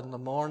up in the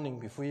morning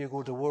before you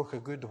go to work a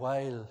good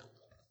while,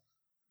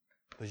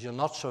 because you'll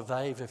not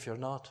survive if you're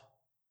not.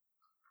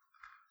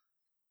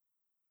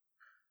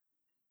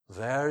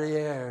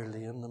 Very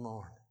early in the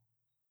morning,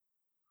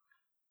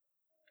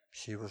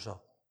 she was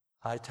up.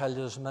 I tell you,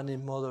 there's many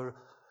mothers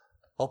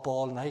up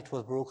all night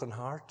with broken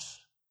hearts.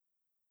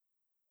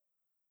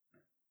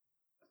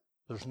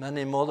 There's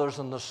many mothers,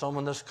 and there's some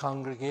in this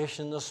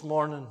congregation this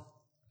morning,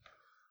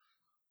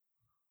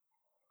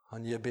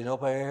 and you've been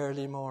up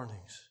early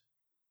mornings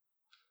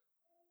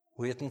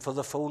waiting for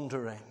the phone to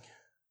ring,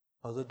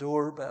 or the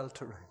doorbell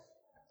to ring,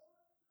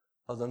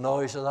 or the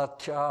noise of that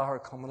car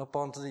coming up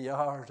onto the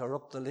yard or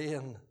up the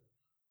lane,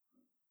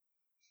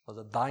 or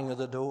the bang of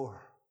the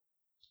door.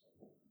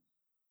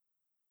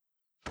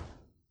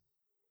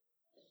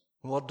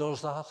 And what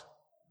does that?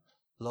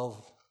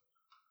 Love.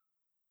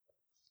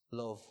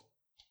 Love.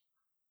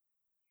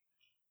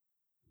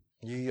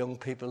 You young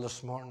people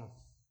this morning,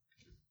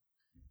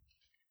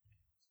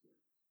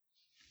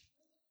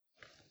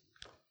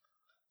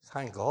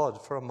 thank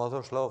God for a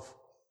mother's love.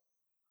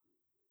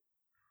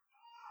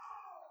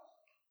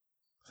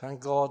 Thank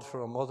God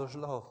for a mother's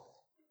love.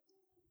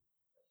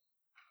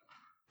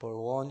 But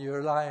when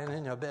you're lying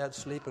in your bed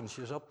sleeping,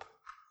 she's up.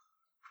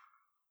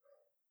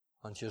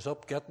 And she's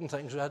up getting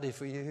things ready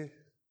for you.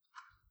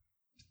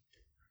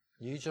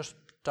 You just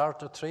start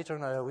to treat her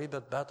now a wee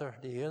bit better.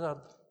 Do you hear that?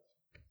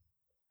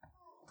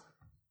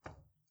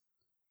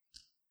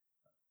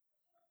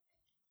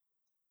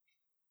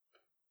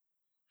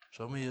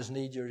 Some of you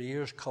need your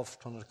ears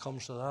cuffed when it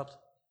comes to that.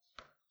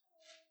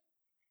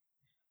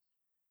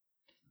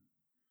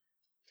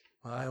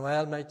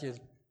 Well, might you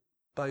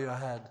bow your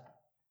head?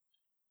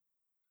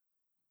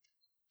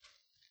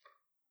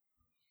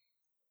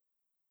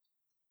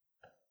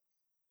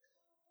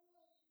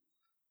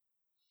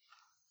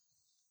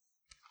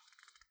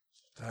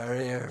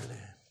 Very early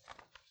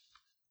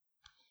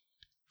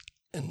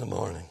in the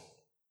morning.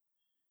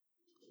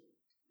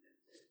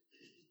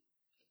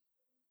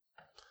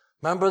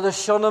 Remember the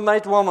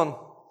Shunammite woman,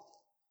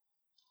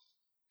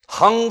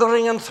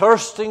 hungering and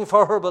thirsting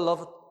for her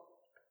beloved.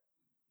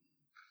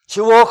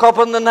 She woke up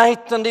in the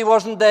night and he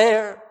wasn't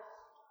there.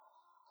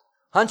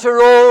 And she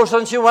rose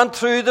and she went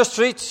through the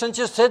streets and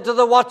she said to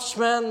the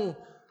watchmen,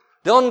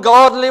 the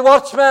ungodly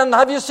watchmen,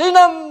 have you seen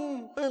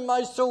him whom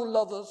my soul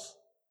loveth?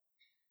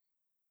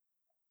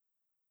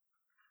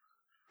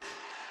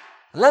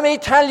 Let me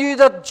tell you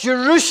that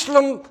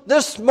Jerusalem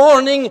this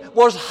morning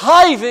was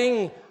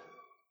hiving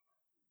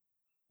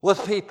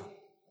with people.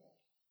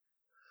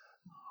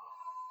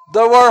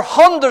 There were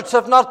hundreds,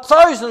 if not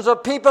thousands,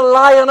 of people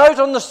lying out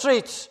on the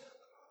streets,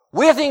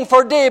 waiting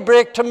for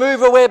daybreak to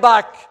move away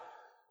back,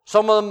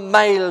 some of them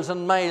miles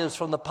and miles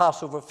from the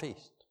Passover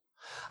feast.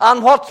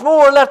 And what's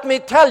more, let me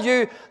tell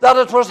you that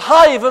it was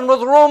hiving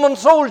with Roman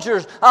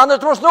soldiers, and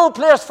it was no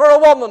place for a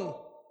woman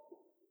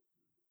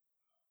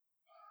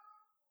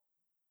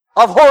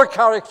of her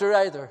character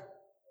either.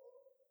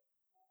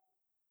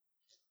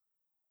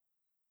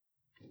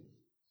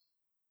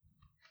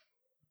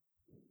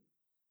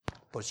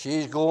 But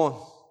she's going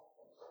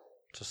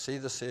to see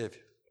the Savior.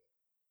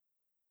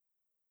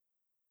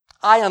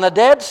 And a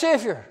dead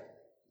Savior.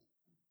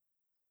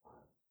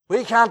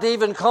 We can't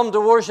even come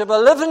to worship a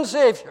living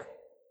Savior.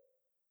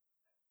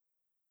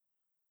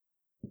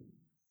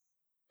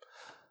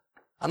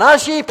 And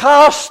as she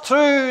passed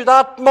through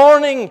that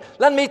morning,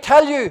 let me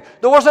tell you,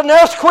 there was an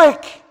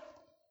earthquake.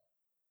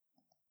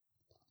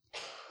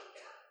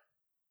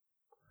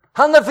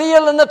 And the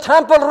veil in the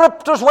temple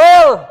ripped as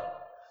well.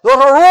 There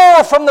was a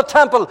roar from the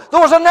temple. There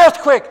was an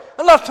earthquake.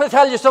 And let me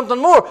tell you something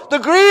more. The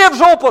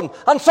grave's open,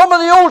 and some of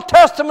the Old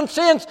Testament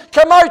saints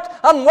came out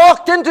and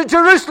walked into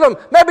Jerusalem.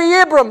 Maybe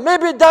Abram,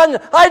 maybe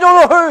Daniel. I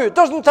don't know who. It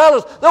doesn't tell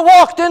us. They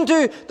walked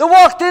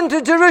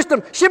into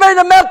Jerusalem. She might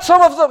have met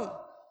some of them.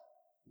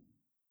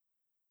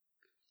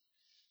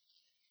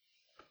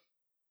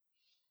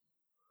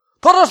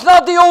 But it's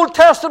not the Old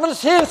Testament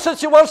saints that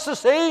she wants to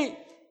see.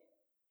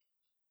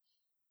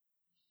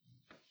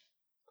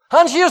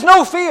 And she has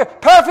no fear.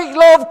 Perfect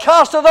love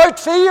casteth out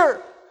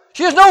fear.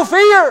 She has no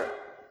fear.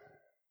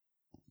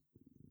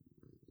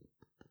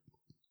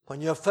 When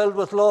you're filled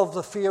with love,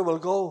 the fear will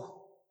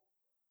go.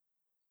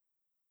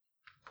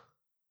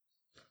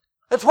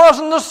 It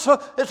wasn't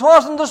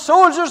the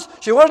soldiers.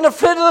 She wasn't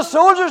afraid of the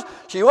soldiers.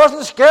 She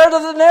wasn't scared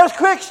of the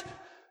earthquakes.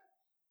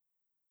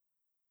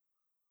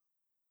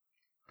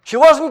 She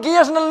wasn't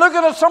gazing and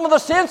looking at some of the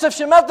saints if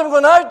she met them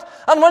going out.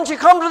 And when she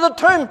come to the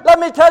tomb, let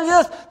me tell you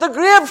this, the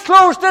grave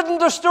clothes didn't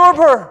disturb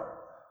her.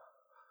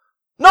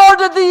 Nor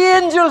did the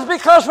angels,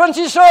 because when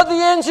she saw the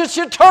angels,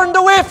 she turned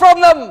away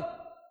from them.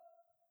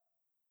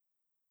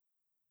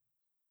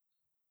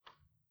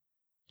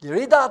 You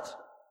read that?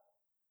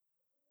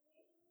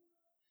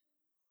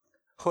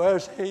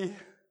 Where's he?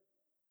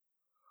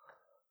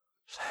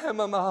 It's him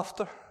I'm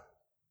after.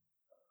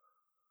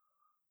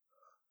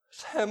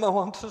 It's him I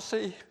want to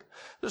see.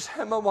 It's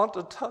him I want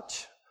to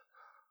touch.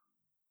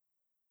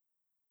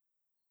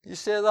 You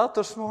say that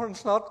this morning.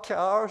 It's not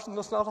cars, and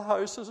it's not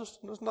houses,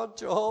 and it's not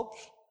jobs.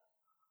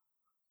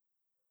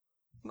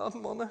 Not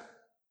money.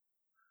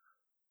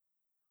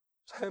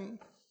 It's him.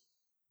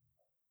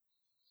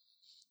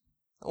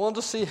 I want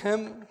to see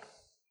him.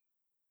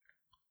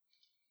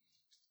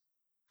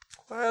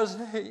 Where is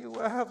he?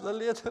 Where have they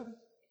laid him?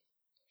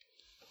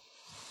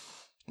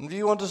 And if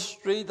you want to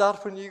read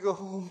that when you go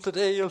home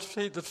today, you'll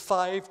see that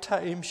 5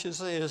 times she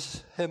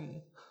says,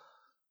 him.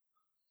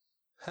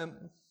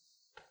 Him.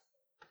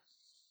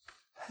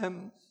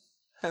 Him.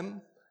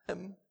 Him.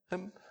 Him.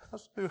 Him.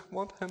 That's who I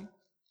want him.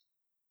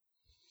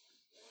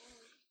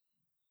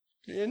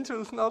 The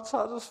angel's not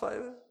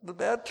satisfied. The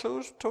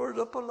bedclothes tore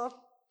up a lot.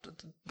 The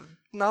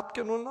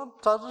napkin will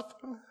not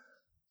satisfy me.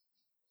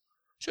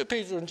 So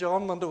Peter and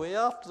John went away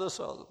after they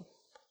saw them.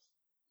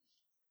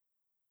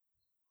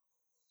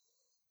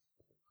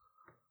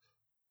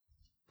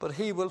 But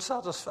he will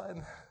satisfy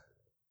me.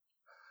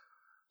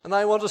 And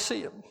I want to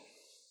see him.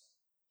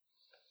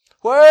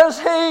 Where is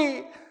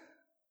he?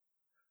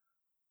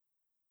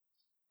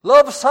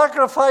 Love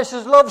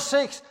sacrifices, love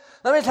seeks.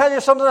 Let me tell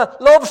you something.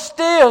 Love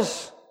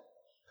stays.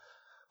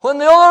 When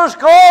the other's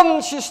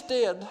gone, she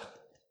stayed.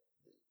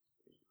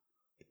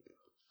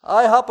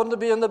 I happened to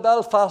be in the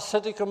Belfast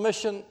City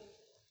Commission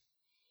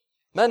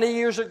many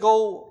years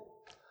ago,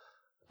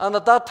 and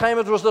at that time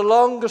it was the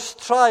longest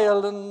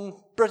trial in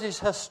British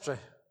history.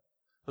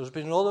 There's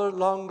been other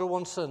longer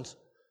ones since.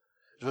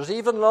 It was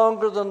even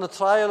longer than the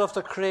trial of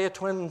the Cray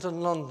twins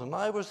in London.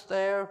 I was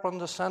there when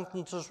the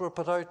sentences were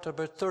put out to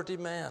about 30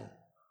 men.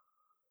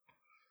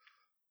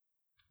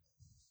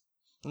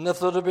 And if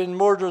they'd have been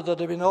murdered, they'd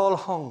have been all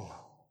hung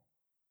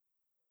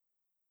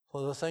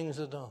for the things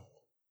they'd done.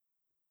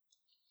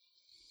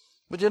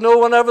 But you know,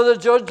 whenever the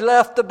judge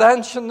left the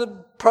bench and the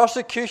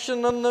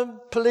prosecution and the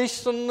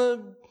police and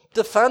the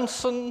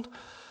defense and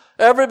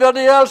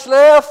everybody else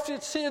left,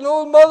 you'd see an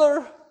old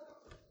mother.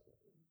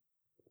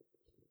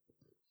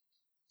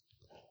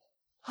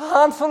 A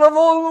handful of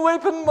old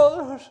weeping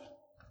mothers.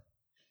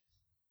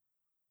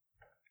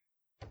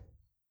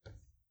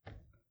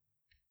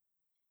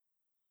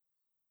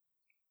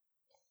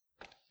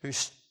 Who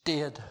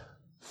stayed.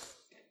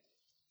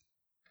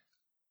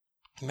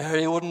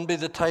 Mary wouldn't be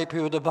the type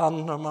who would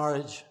abandon her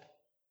marriage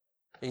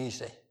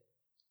easy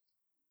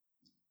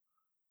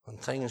when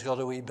things got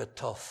a wee bit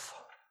tough.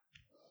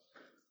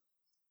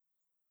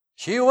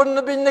 She wouldn't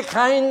have been the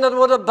kind that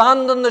would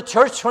abandon the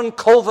church when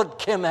COVID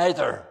came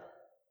either.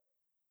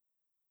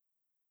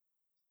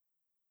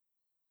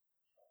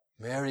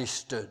 Mary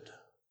stood.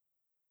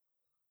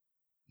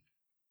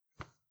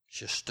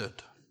 She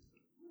stood.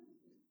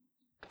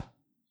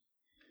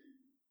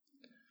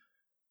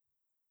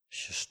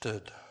 She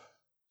stood.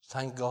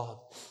 Thank God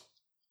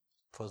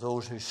for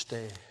those who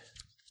stay,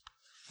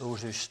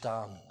 those who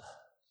stand.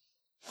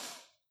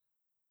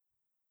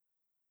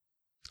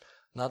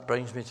 And that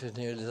brings me to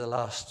nearly the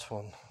last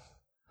one.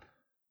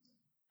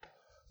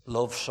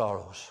 Love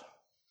sorrows.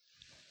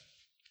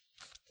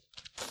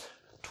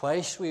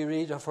 Twice we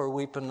read of her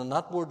weeping, and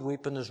that word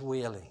weeping is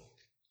wailing.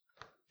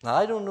 Now,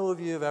 I don't know if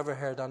you have ever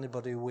heard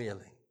anybody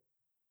wailing,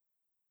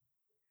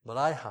 but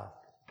I have.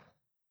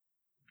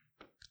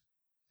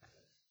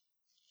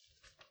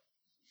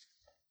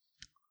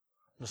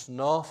 It's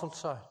an awful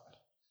sound.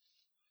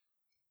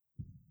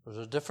 There's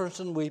a difference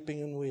in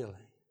weeping and wailing.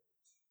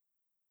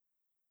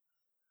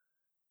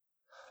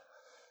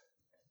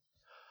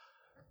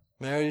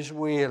 Mary's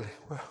wailing.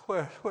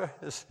 Where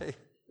is he?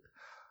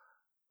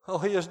 Oh,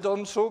 he has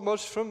done so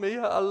much for me.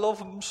 I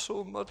love him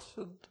so much.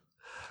 And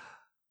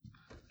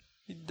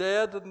he's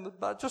dead in the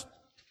bed. Just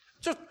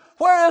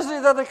where is he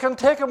that I can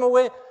take him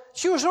away?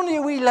 She was only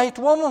a wee light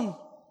woman.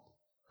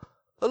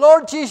 The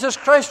Lord Jesus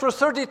Christ for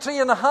 33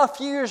 and a half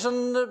years,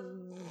 and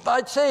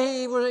I'd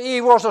say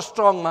he was a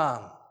strong man.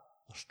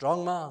 A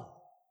strong man.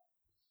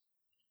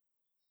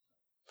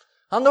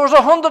 And there was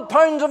 100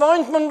 pounds of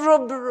ointment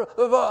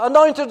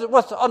anointed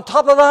with on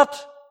top of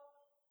that.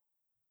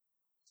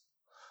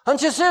 And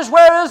she says,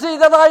 where is he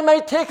that I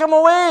may take him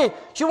away?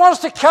 She wants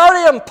to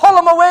carry him, pull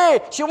him away.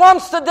 She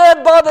wants the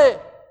dead body.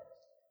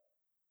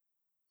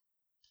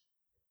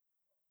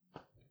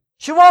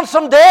 She wants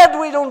him dead.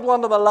 We don't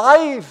want him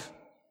alive.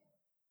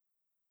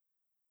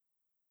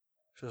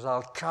 She says,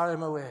 I'll carry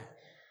him away.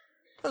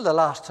 Well, the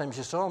last time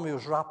she saw him, he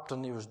was wrapped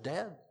and he was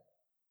dead.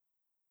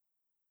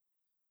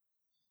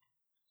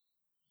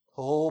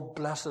 Oh,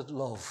 blessed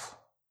love.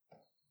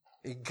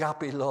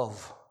 Agape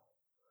love.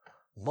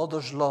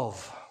 Mother's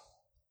love.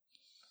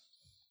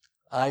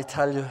 I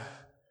tell you,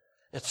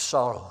 it's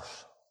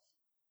sorrows.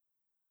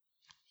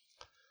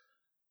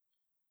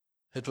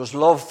 It was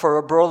love for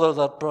a brother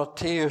that brought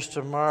tears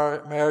to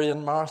Mary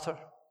and Martha.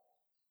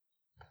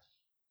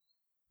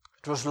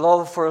 It was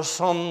love for a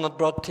son that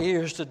brought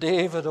tears to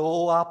David.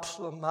 Oh,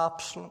 Absalom,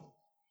 Absalom.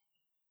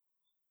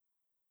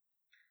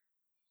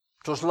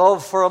 It was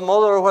love for a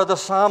mother where the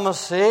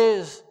psalmist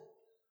says,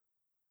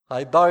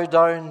 I bow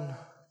down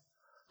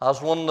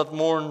as one that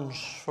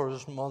mourns for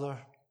his mother.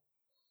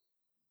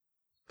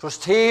 It was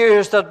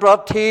tears that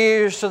brought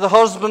tears to the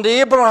husband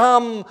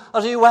Abraham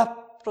as he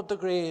wept at the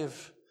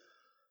grave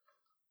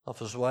of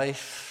his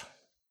wife.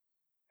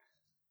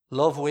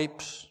 Love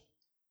weeps.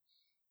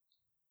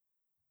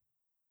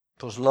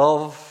 It was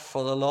love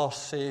for the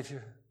lost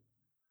Saviour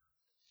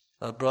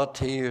that brought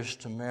tears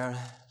to Mary.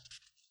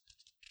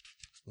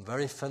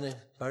 Very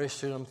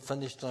soon I'm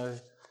finished now.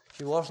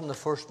 She wasn't the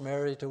first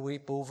Mary to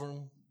weep over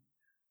him.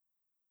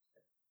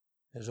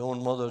 His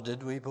own mother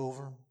did weep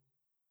over him.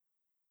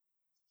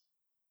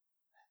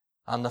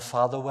 And the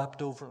father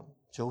wept over him,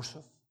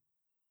 Joseph.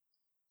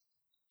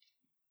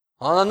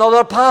 On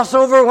another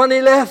Passover when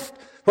they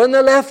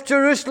left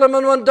Jerusalem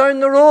and went down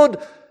the road,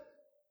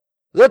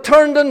 they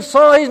turned and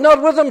saw he's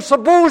not with them,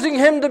 supposing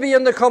him to be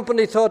in the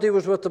company, thought he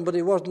was with them, but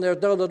he wasn't there.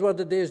 Down that was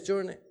a day's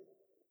journey.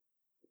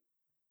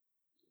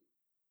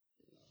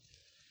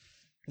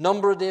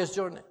 Number of days'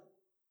 journey.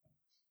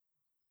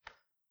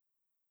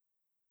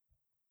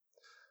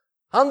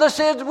 And they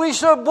said, we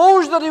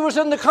suppose that he was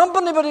in the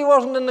company, but he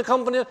wasn't in the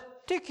company.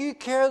 Take you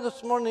care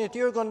this morning that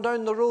you're going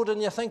down the road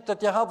and you think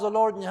that you have the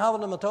Lord and you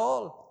haven't him at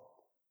all.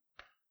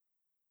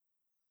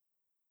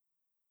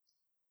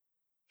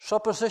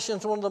 Supposition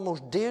is one of the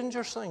most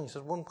dangerous things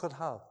that one could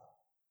have.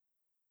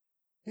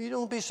 You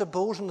don't be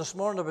supposing this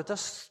morning about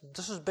this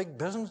is big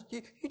business.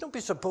 You don't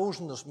be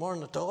supposing this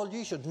morning at all.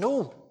 You should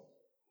know.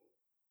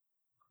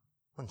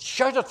 And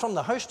shout it from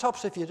the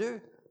housetops if you do.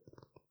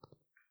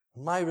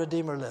 My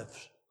Redeemer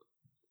lives.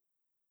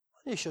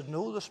 You should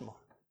know this morning.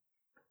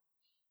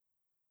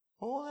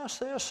 Oh, yes,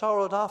 they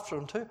sorrowed after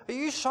him too. Are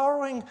you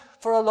sorrowing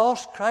for a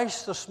lost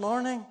Christ this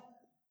morning?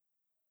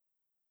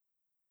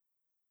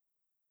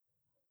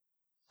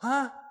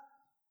 Huh?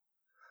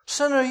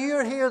 Sinner,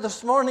 you're here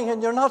this morning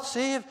and you're not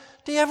saved.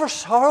 Do you ever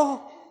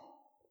sorrow?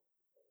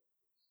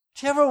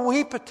 Do you ever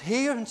weep a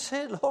tear and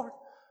say, Lord,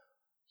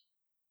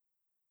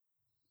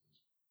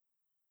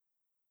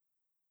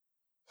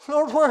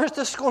 where is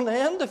this going to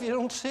end if you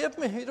don't save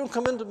me, if you don't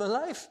come into my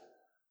life?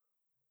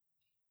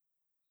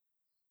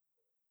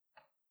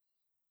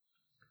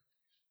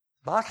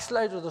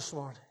 Backslider this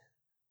morning.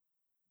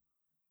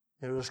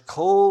 You're as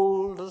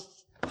cold, as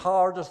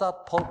hard as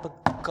that pulpit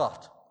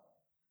got.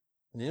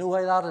 And you know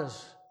why that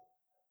is?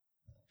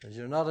 Because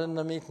you're not in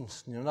the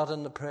meetings, and you're not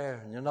in the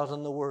prayer, and you're not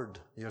in the word.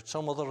 You're at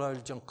some other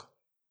old junk.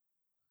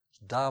 It's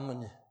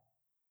damning you.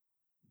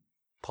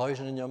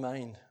 Poisoning your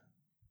mind.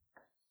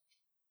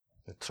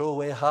 You throw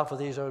away half of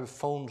these old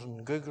phones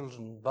and Googles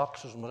and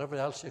boxes and whatever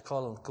else you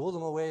call them. Go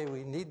them away.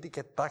 We need to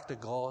get back to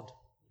God.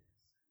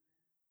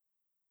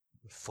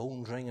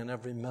 Phones ringing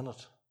every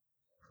minute.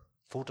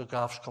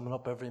 Photographs coming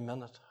up every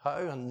minute.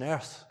 How on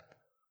earth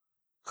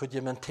could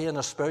you maintain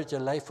a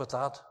spiritual life with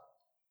that?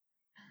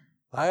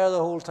 Fire the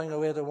whole thing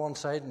away to one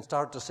side and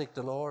start to seek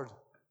the Lord.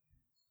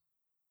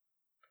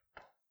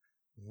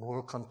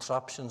 More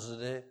contraptions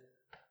today.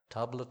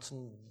 Tablets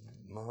and...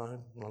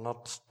 I'll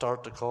not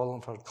start to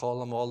call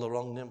them all the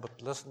wrong name, but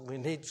listen, we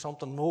need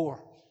something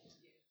more.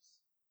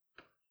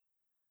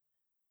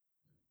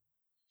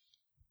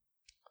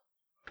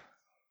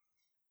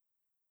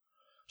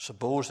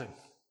 Supposing.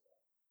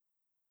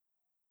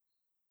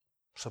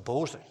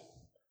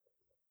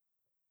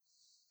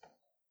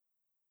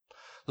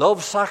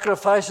 Love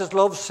sacrifices,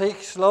 love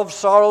seeks, love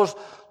sorrows,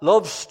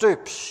 love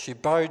stoops. She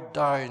bowed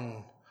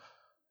down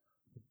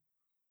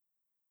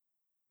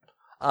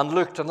and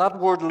looked, and that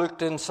word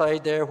looked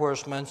inside there where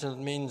it's mentioned,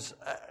 it means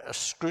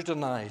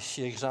scrutinize.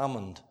 She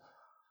examined.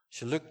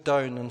 She looked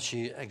down and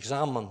she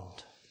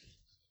examined.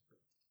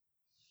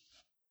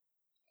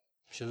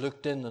 She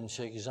looked in and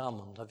she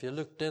examined. Have you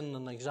looked in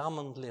and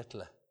examined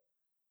lately?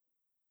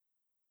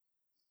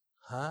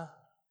 Huh?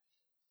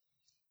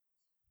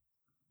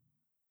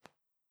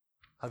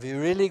 Have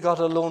you really got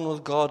alone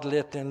with God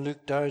lately and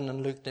looked down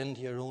and looked into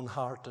your own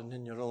heart and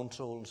in your own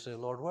soul and say,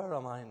 Lord, where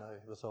am I now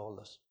with all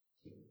this?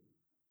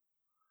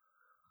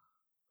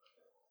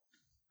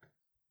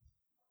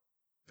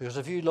 Because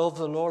if you love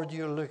the Lord,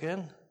 you'll look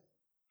in.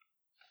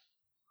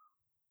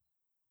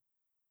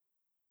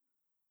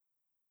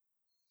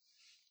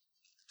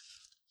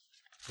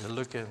 You'll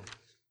look in.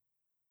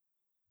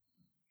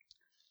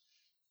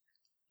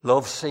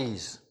 Love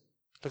sees.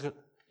 Look at, do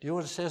you know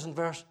what it says in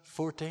verse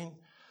 14?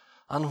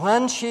 And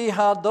when she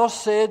had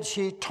thus said,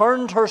 she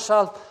turned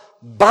herself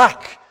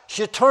back.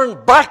 She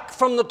turned back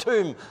from the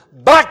tomb,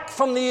 back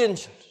from the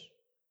angels.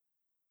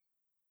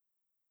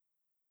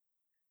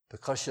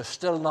 Because she's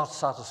still not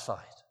satisfied.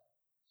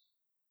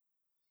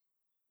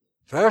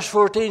 Verse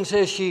 14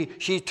 says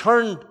she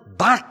turned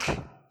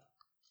back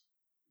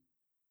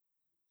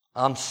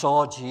and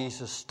saw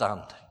Jesus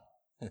standing.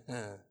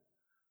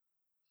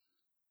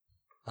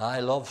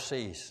 Love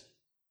sees.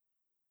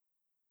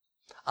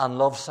 And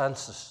love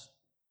senses.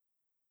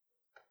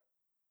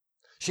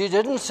 She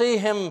didn't see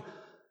him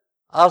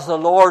as the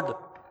Lord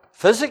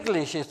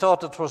physically. She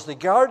thought it was the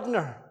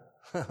gardener.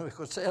 We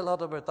could say a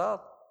lot about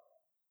that.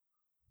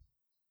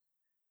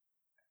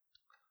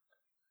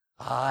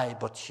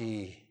 But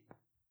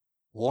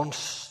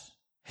once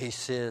he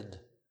said,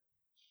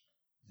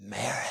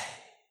 Mary.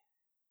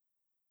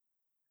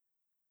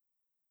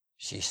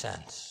 She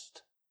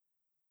sensed.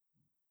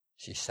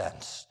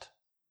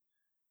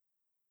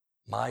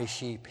 My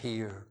sheep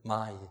hear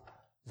my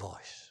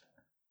voice.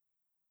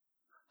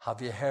 Have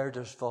you heard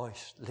his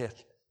voice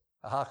lately?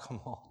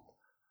 Come on.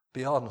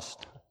 Be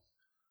honest.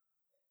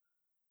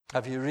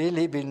 Have you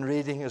really been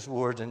reading his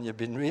word and you've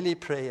been really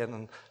praying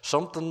and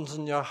something's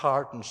in your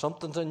heart and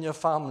something's in your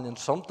family and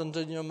something's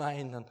in your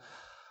mind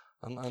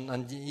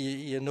and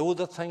you know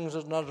that things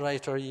are not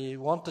right or you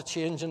want to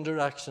change in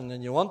direction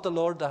and you want the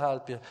Lord to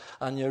help you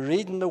and you're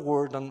reading the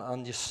word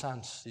and you just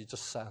sense.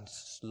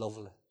 It's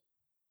lovely.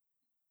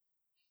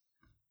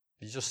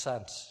 You just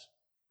sense.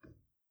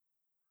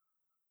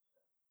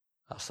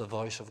 That's the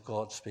voice of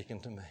God speaking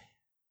to me.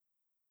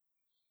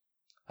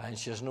 And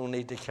she has no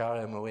need to carry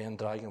him away and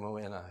drag him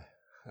away now.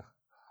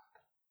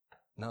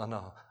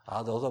 No.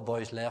 The other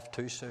boys left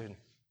too soon.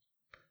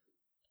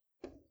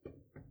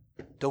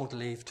 Don't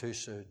leave too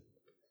soon.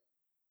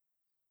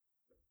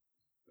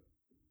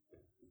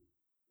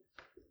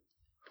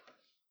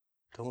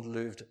 Don't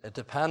leave. It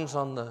depends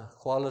on the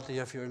quality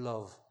of your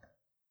love.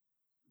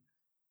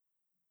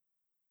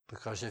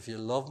 Because if you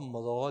love him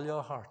with all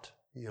your heart,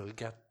 you'll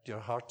get your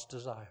heart's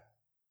desire.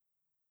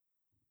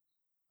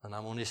 And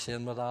I'm only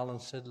saying what Alan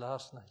said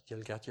last night.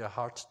 You'll get your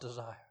heart's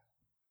desire.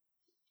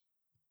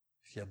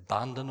 If you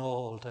abandon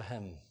all to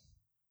him.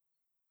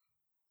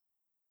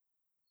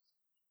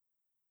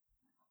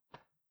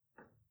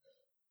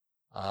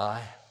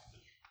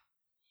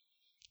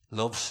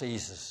 Love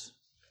seizes.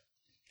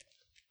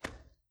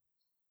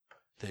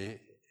 The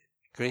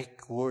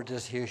Greek word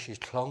is here, she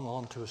clung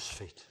on to his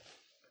feet.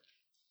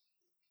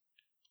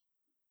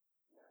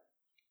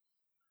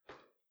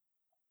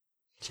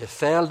 She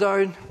fell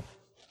down.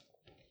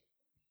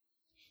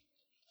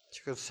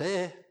 She could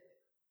say,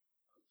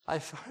 I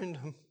found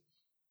him.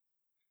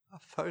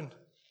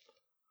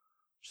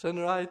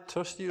 Sinner, I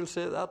trust you'll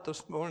say that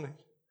this morning.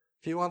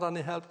 If you want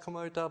any help, come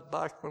out that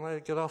back when I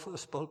get off of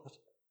this pulpit.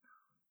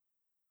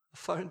 I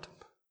found him.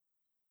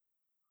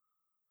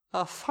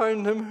 I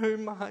found him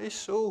whom my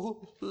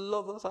soul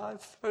loveth. I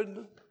found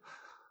him.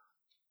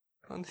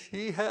 And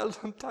he held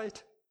him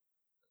tight.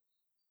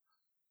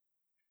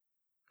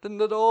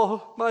 Didn't it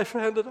all, my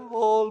friend, it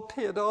all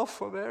paid off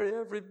for Mary,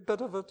 every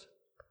bit of it.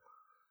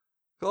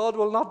 God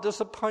will not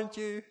disappoint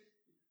you.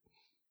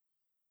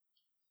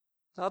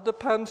 That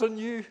depends on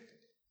you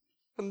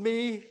and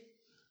me.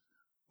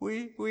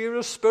 We're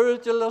as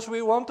spiritual as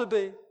we want to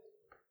be.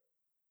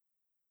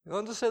 You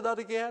want to say that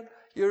again?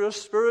 You're as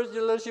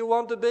spiritual as you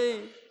want to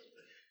be.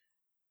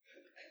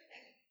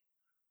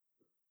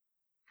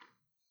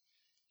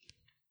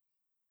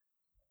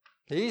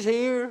 He's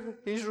here.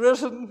 He's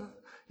risen.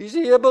 He's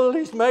able.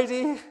 He's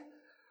mighty. It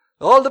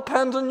all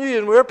depends on you.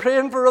 And we're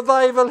praying for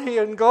revival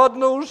here. And God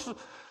knows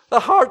the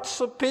hearts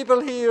of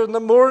people here, and the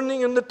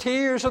mourning and the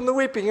tears and the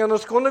weeping. And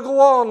it's going to go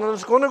on. And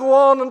it's going to go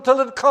on until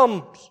it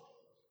comes.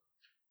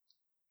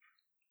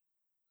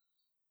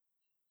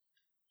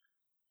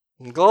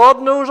 And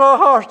God knows our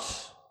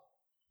hearts.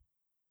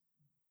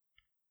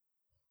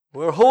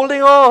 We're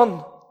holding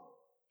on.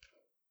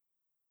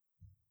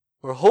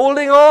 We're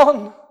holding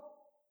on.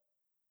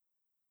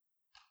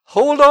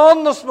 Hold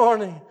on this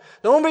morning.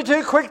 Don't be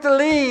too quick to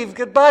leave.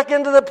 Get back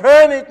into the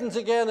prayer meetings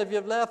again if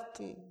you've left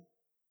them.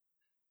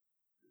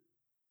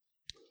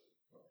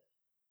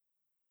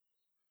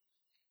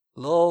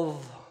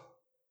 Love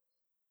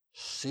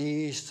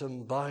seized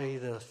him by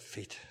the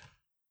feet.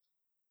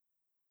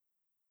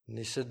 And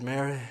he said,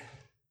 Mary,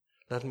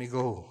 let me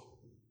go.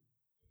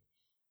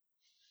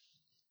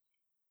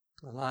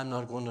 And I'm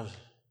not going to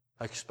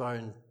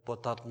expound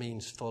what that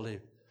means fully,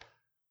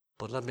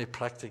 but let me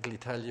practically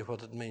tell you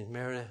what it means.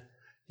 Mary,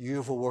 you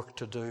have a work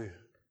to do,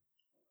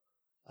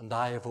 and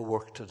I have a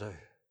work to do.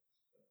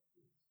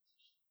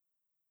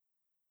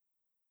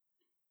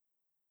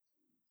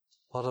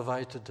 What have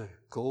I to do?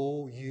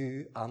 Go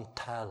you and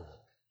tell.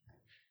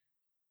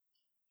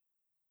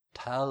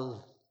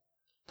 Tell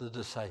the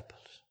disciples.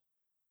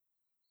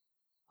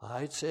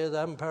 I'd say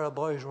them pair of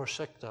boys were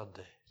sick that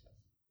day.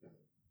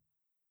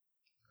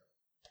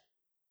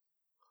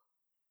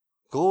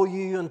 Go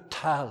you and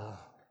tell.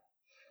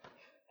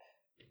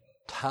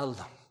 Tell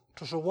them.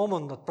 It was a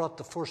woman that brought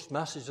the first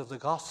message of the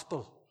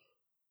gospel.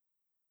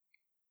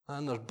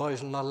 And their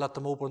boys will not let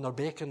them open their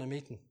bacon and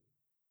eating.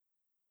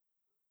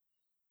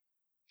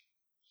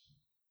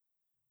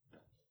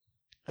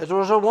 It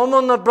was a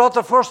woman that brought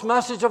the first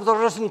message of the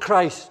risen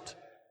Christ.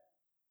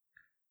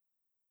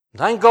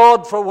 Thank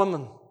God for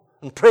women,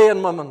 and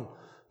praying women,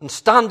 and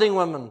standing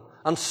women,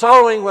 and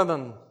sorrowing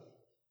women,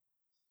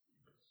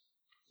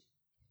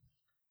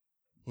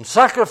 and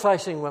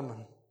sacrificing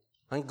women.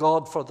 Thank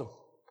God for them.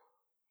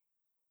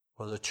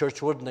 For the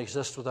church wouldn't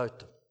exist without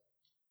them.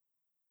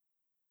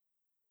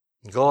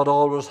 God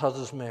always has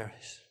his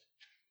Marys.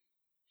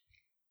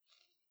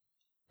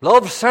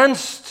 Love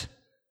sensed.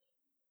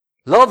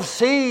 Love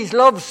sees,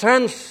 love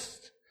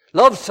sensed,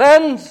 love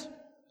sends.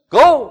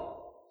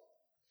 Go!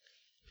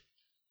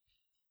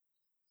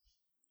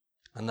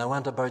 And they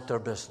went about their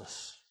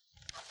business.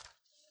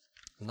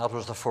 And that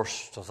was the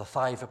first of the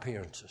 5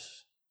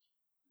 appearances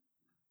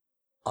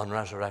on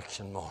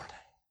resurrection morning.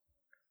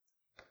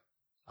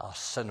 A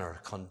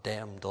sinner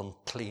condemned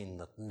unclean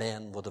that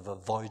men would have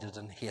avoided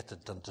and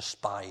hated and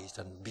despised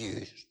and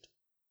abused.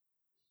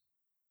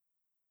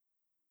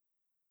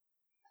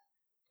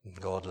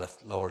 And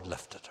Lord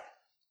lifted her.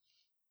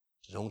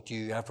 Don't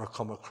you ever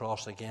come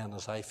across again,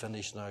 as I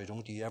finish now,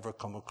 don't you ever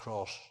come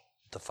across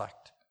the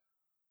fact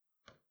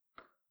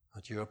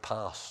that your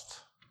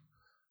past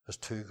is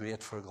too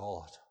great for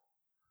God.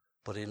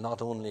 But he'll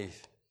not only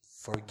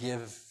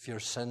forgive your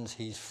sins,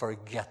 he'll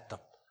forget them.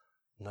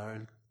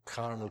 Now,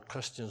 carnal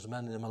Christians,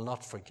 many of them will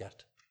not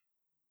forget.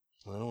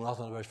 They know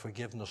nothing about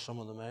forgiveness, some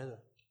of them either.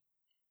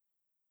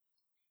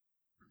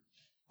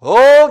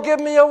 Oh, give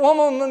me a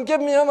woman and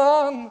give me a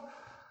man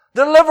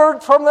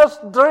delivered from this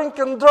drink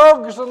and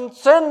drugs and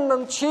sin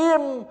and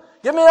shame.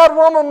 Give me that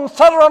woman,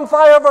 set her on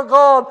fire for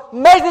God.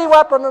 Mighty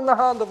weapon in the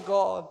hand of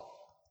God.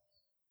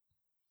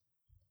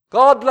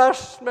 God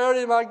bless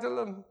Mary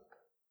Magdalene.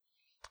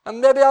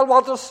 And maybe I'll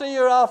want to see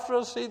her after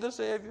I see the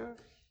Saviour.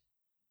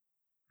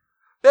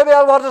 Maybe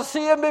I'll want to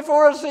see him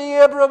before I see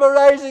Abraham or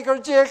Isaac or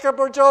Jacob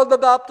or John the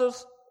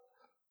Baptist.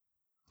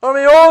 Or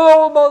my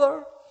old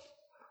mother.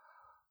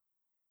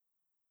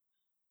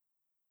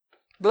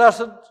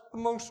 Blessed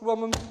amongst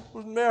women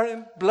was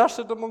Mary.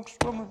 Blessed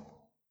amongst women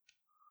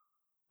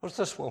was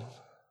this woman.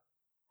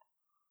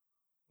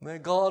 May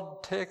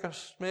God take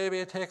us,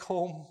 maybe take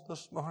home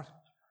this morning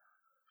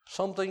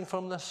something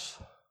from this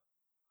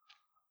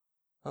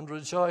and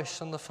rejoice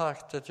in the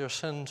fact that your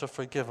sins are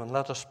forgiven.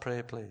 Let us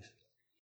pray, please.